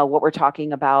 what we're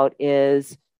talking about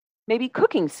is maybe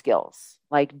cooking skills.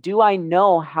 Like, do I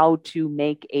know how to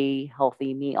make a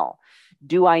healthy meal?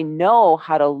 Do I know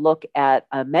how to look at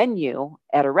a menu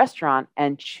at a restaurant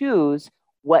and choose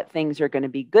what things are going to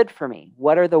be good for me?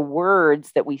 What are the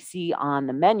words that we see on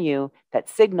the menu that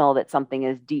signal that something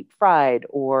is deep fried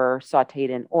or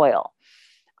sauteed in oil?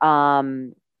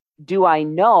 Do I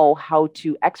know how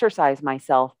to exercise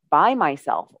myself by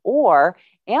myself? Or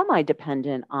am I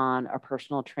dependent on a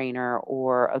personal trainer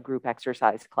or a group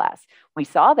exercise class? We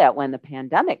saw that when the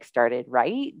pandemic started,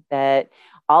 right? That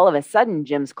all of a sudden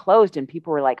gyms closed and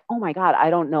people were like, oh my God, I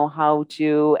don't know how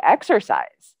to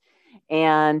exercise.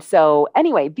 And so,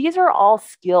 anyway, these are all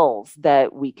skills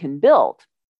that we can build.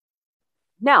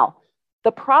 Now,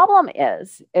 the problem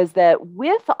is that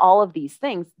with all of these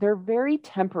things, they're very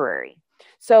temporary.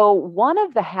 So one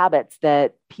of the habits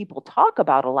that people talk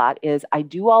about a lot is I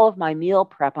do all of my meal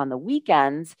prep on the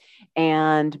weekends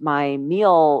and my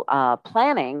meal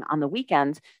planning on the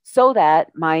weekends so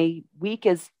that my week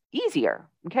is easier.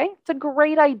 Okay, it's a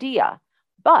great idea.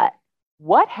 But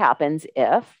what happens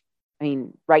if, I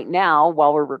mean, right now,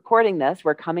 while we're recording this,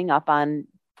 we're coming up on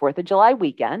 4th of July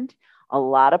weekend. A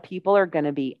lot of people are going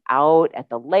to be out at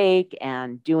the lake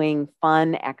and doing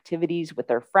fun activities with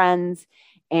their friends.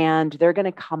 And they're going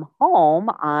to come home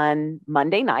on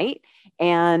Monday night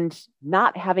and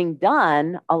not having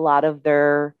done a lot of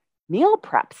their meal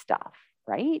prep stuff,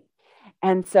 right?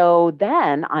 And so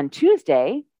then on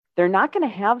Tuesday, they're not going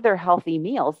to have their healthy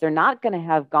meals. They're not going to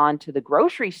have gone to the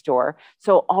grocery store.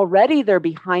 So already they're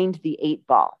behind the 8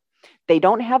 ball. They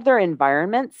don't have their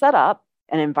environment set up.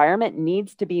 An environment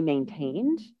needs to be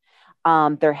maintained.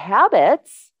 Their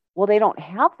habits, well, they don't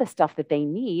have the stuff that they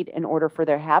need in order for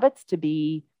their habits to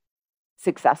be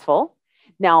successful.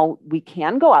 Now, we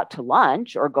can go out to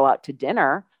lunch or go out to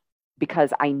dinner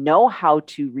because I know how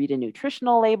to read a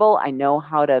nutritional label. I know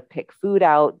how to pick food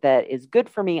out that is good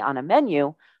for me on a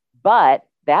menu, but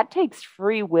that takes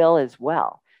free will as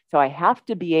well. So I have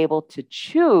to be able to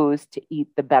choose to eat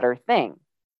the better thing.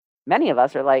 Many of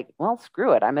us are like, well,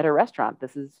 screw it. I'm at a restaurant.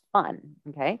 This is fun.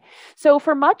 Okay. So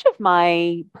for much of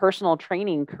my personal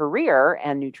training career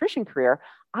and nutrition career,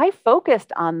 I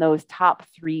focused on those top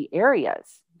 3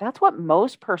 areas. That's what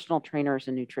most personal trainers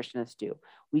and nutritionists do.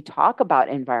 We talk about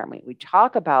environment. We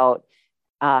talk about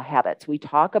habits. We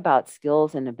talk about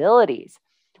skills and abilities.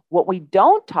 What we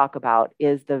don't talk about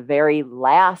is the very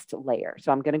last layer.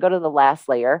 So I'm going to go to the last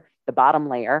layer, the bottom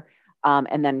layer,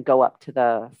 and then go up to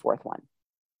the 4th one.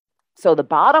 So the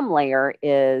bottom layer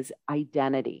is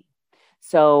identity.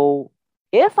 So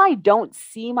if I don't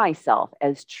see myself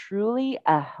as truly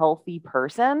a healthy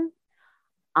person,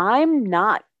 I'm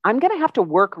going to have to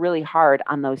work really hard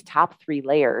on those top 3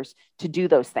 layers to do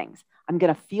those things. I'm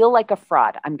going to feel like a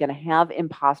fraud. I'm going to have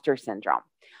imposter syndrome.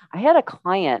 I had a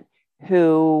client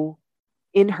who,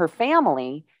 in her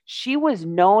family, she was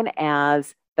known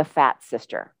as the fat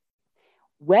sister.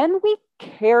 When we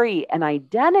carry an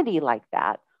identity like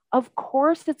that, of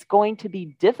course, it's going to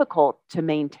be difficult to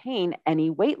maintain any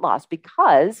weight loss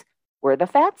because we're the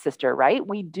fat sister, right?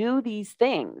 We do these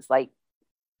things like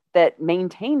that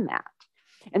maintain that.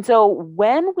 And so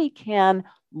when we can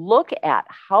look at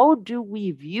how do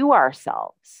we view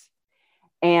ourselves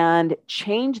and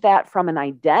change that from an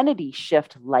identity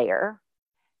shift layer,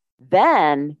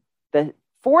 then the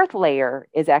 4th layer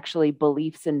is actually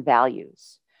beliefs and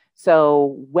values.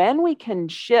 So when we can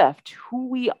shift who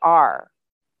we are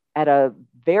at a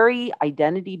very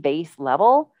identity-based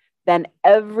level, then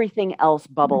everything else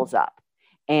bubbles up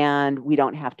and we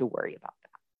don't have to worry about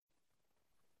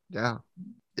that. Yeah.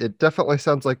 It definitely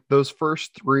sounds like those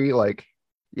first 3,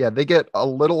 they get a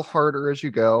little harder as you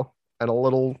go and a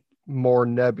little more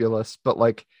nebulous, but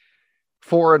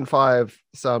 4 and 5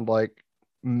 sound like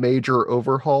major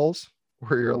overhauls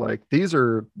where you're like, these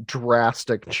are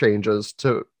drastic changes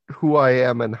to who I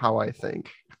am and how I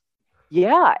think.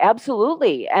 Yeah,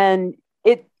 absolutely. And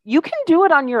you can do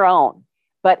it on your own,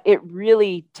 but it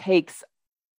really takes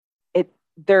it.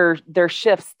 There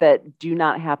shifts that do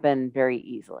not happen very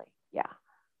easily. Yeah.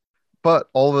 But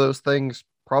all those things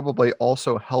probably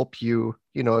also help you,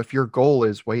 if your goal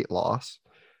is weight loss,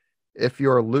 if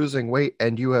you're losing weight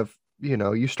and you have,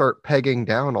 you start pegging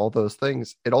down all those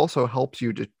things, it also helps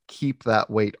you to keep that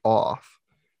weight off.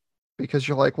 Because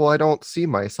you're like, well, I don't see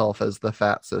myself as the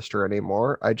fat sister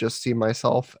anymore. I just see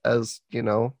myself as,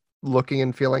 looking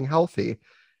and feeling healthy.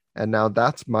 And now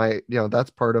that's that's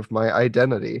part of my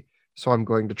identity. So I'm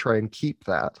going to try and keep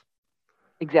that.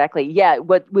 Exactly. Yeah.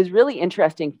 What was really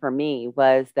interesting for me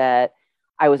was that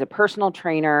I was a personal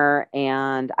trainer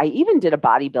and I even did a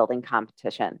bodybuilding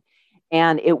competition.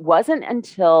 And it wasn't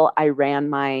until I ran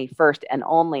my first and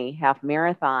only half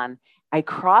marathon I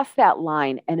crossed that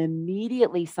line and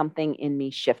immediately something in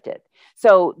me shifted.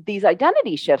 So these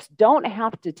identity shifts don't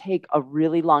have to take a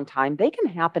really long time. They can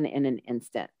happen in an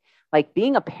instant. Like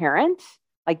being a parent,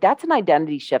 like that's an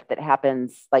identity shift that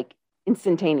happens like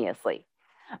instantaneously.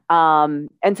 And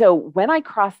so when I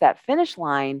crossed that finish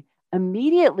line,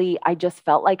 immediately I just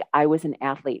felt like I was an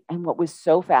athlete. And what was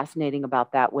so fascinating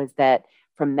about that was that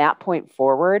from that point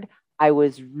forward, I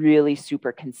was really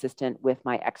super consistent with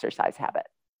my exercise habit.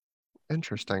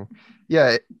 Interesting.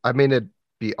 Yeah, I mean, it'd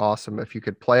be awesome if you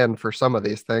could plan for some of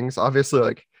these things. Obviously,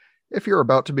 like if you're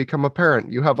about to become a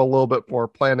parent, you have a little bit more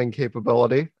planning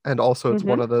capability. And also, it's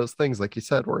one Mm-hmm. of those things, like you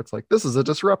said, where it's like, this is a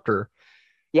disruptor.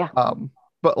 Yeah.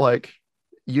 But like,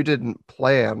 you didn't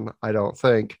plan, I don't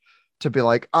think, to be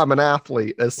like, I'm an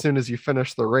athlete. As soon as you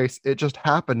finish the race, it just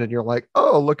happened. And you're like,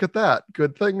 oh, look at that.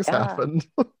 Good things Yeah. happened.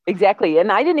 Exactly.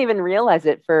 And I didn't even realize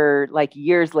it for like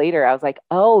years later. I was like,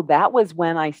 oh, that was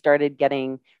when I started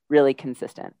getting really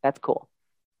consistent. That's cool.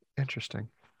 Interesting.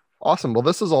 Awesome. Well,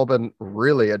 this has all been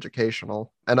really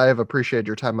educational, and I have appreciated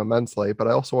your time immensely, but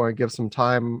I also want to give some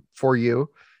time for you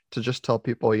to just tell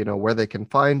people, where they can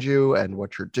find you and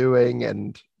what you're doing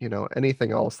and,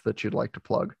 anything else that you'd like to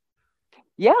plug.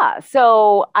 Yeah.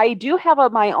 So I do have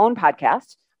my own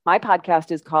podcast. My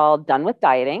podcast is called Done with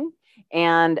Dieting.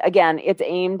 And again, it's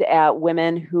aimed at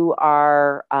women who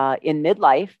are in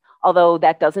midlife, although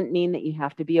that doesn't mean that you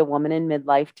have to be a woman in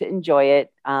midlife to enjoy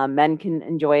it. Men can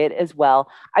enjoy it as well.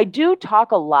 I do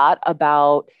talk a lot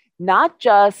about not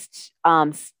just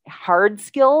hard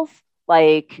skills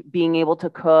like being able to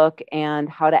cook and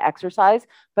how to exercise,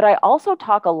 but I also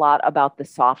talk a lot about the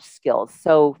soft skills.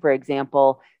 So, for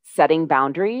example, setting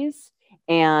boundaries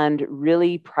and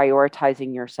really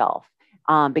prioritizing yourself.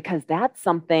 Because that's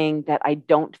something that I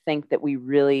don't think that we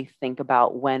really think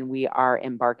about when we are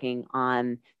embarking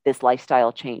on this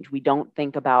lifestyle change. We don't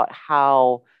think about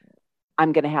how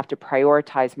I'm going to have to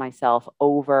prioritize myself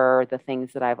over the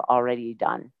things that I've already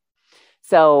done.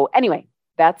 So, anyway,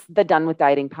 that's the Done with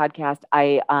Dieting podcast.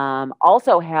 I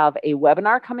also have a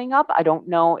webinar coming up. I don't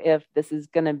know if this is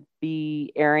going to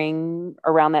be airing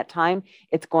around that time.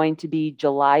 It's going to be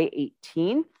July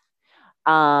 18th.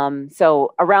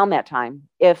 So around that time,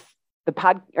 if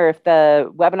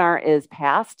the webinar is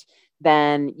passed,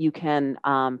 then you can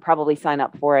probably sign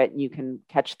up for it and you can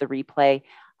catch the replay.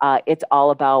 It's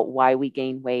all about why we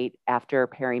gain weight after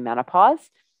perimenopause.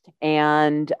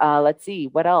 And let's see,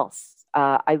 what else?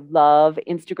 I love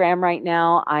Instagram right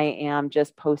now. I am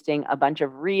just posting a bunch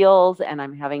of reels and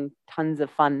I'm having tons of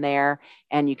fun there.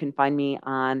 And you can find me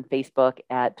on Facebook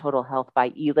at Total Health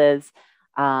by Eliz.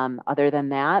 Other than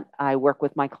that, I work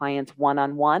with my clients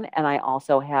one-on-one, and I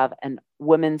also have an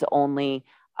women's only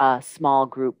small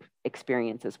group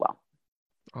experience as well.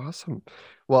 Awesome.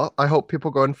 Well, I hope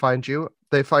people go and find you.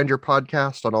 They find your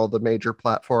podcast on all the major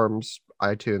platforms,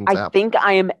 iTunes, I Apple. think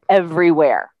I am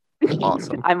everywhere.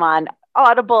 Awesome. I'm on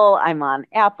Audible, I'm on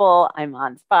Apple, I'm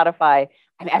on Spotify,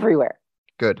 I'm everywhere.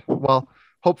 Good. Well,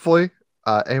 hopefully,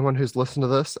 anyone who's listened to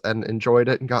this and enjoyed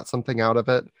it and got something out of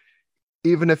it,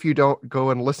 even if you don't go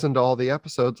and listen to all the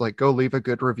episodes, like go leave a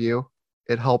good review.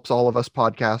 It helps all of us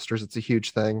podcasters. It's a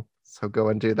huge thing. So go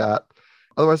and do that.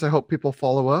 Otherwise, I hope people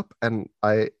follow up. And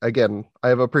I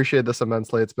have appreciated this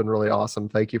immensely. It's been really awesome.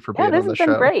 Thank you for being on the show. This has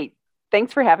been great.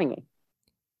 Thanks for having me.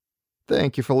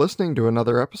 Thank you for listening to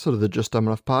another episode of the Just Dumb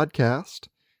Enough podcast.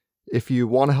 If you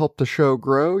want to help the show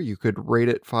grow, you could rate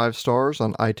it 5 stars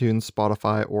on iTunes,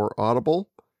 Spotify, or Audible.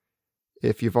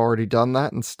 If you've already done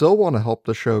that and still want to help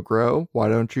the show grow, why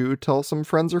don't you tell some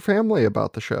friends or family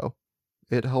about the show?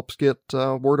 It helps get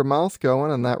word of mouth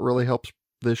going, and that really helps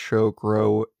this show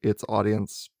grow its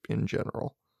audience in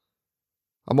general.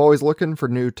 I'm always looking for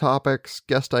new topics,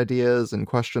 guest ideas, and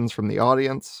questions from the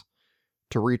audience.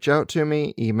 To reach out to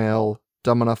me, email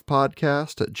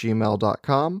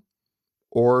dumbenoughpodcast@gmail.com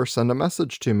or send a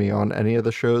message to me on any of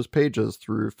the show's pages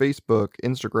through Facebook,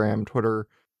 Instagram, Twitter.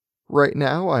 Right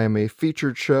now, I am a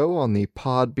featured show on the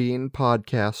Podbean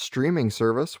podcast streaming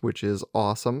service, which is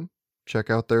awesome. Check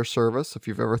out their service if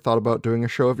you've ever thought about doing a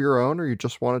show of your own or you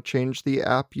just want to change the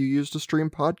app you use to stream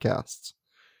podcasts.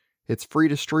 It's free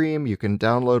to stream, you can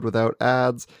download without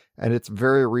ads, and it's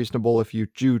very reasonable if you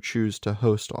do choose to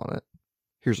host on it.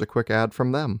 Here's a quick ad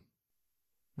from them.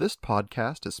 This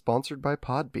podcast is sponsored by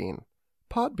Podbean.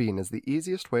 Podbean is the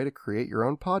easiest way to create your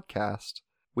own podcast.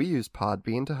 We use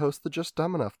Podbean to host the Just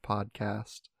Dumb Enough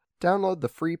podcast. Download the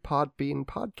free Podbean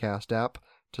podcast app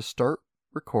to start,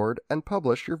 record, and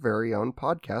publish your very own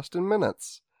podcast in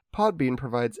minutes. Podbean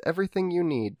provides everything you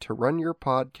need to run your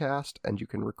podcast, and you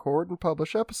can record and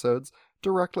publish episodes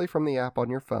directly from the app on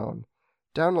your phone.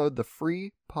 Download the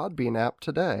free Podbean app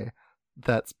today.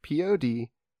 That's Podbean.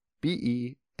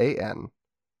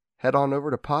 Head on over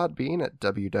to Podbean at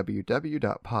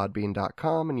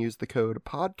www.podbean.com and use the code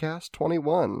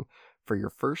PODCAST21 for your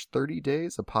first 30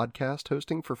 days of podcast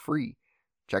hosting for free.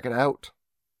 Check it out.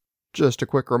 Just a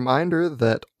quick reminder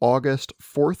that August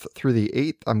 4th through the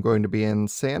 8th, I'm going to be in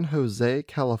San Jose,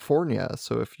 California.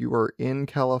 So if you are in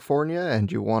California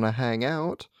and you want to hang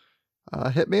out,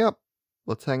 hit me up.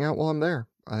 Let's hang out while I'm there.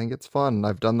 I think it's fun.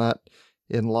 I've done that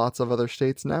in lots of other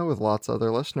states now with lots of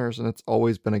other listeners, and it's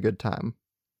always been a good time.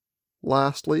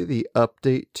 Lastly, the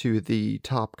update to the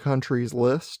top countries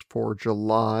list for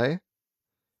July.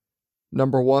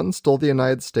 Number 1, still the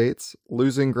United States,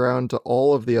 losing ground to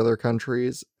all of the other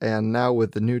countries, and now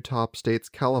with the new top states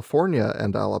California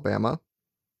and Alabama.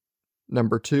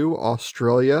 Number 2,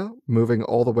 Australia, moving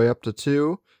all the way up to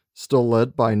 2, still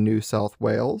led by New South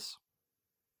Wales.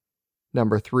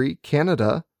 Number 3,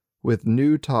 Canada, with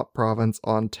new top province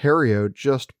Ontario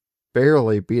just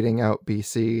barely beating out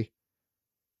BC.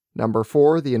 Number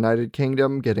 4, the United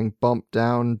Kingdom, getting bumped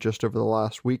down just over the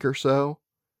last week or so.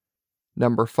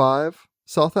 Number 5,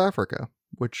 South Africa,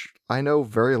 which I know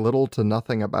very little to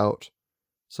nothing about.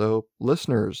 So,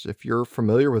 listeners, if you're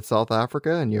familiar with South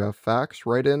Africa and you have facts,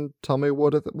 write in, tell me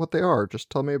what they are. Just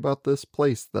tell me about this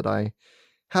place that I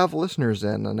have listeners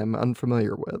in and am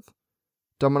unfamiliar with.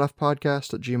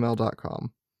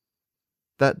 dumbenoughpodcast@gmail.com.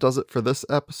 That does it for this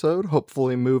episode,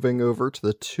 hopefully moving over to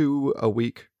the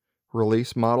 2-a-week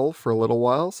release model for a little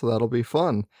while, so that'll be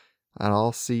fun. And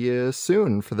I'll see you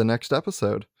soon for the next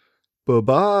episode.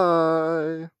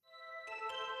 Bye-bye!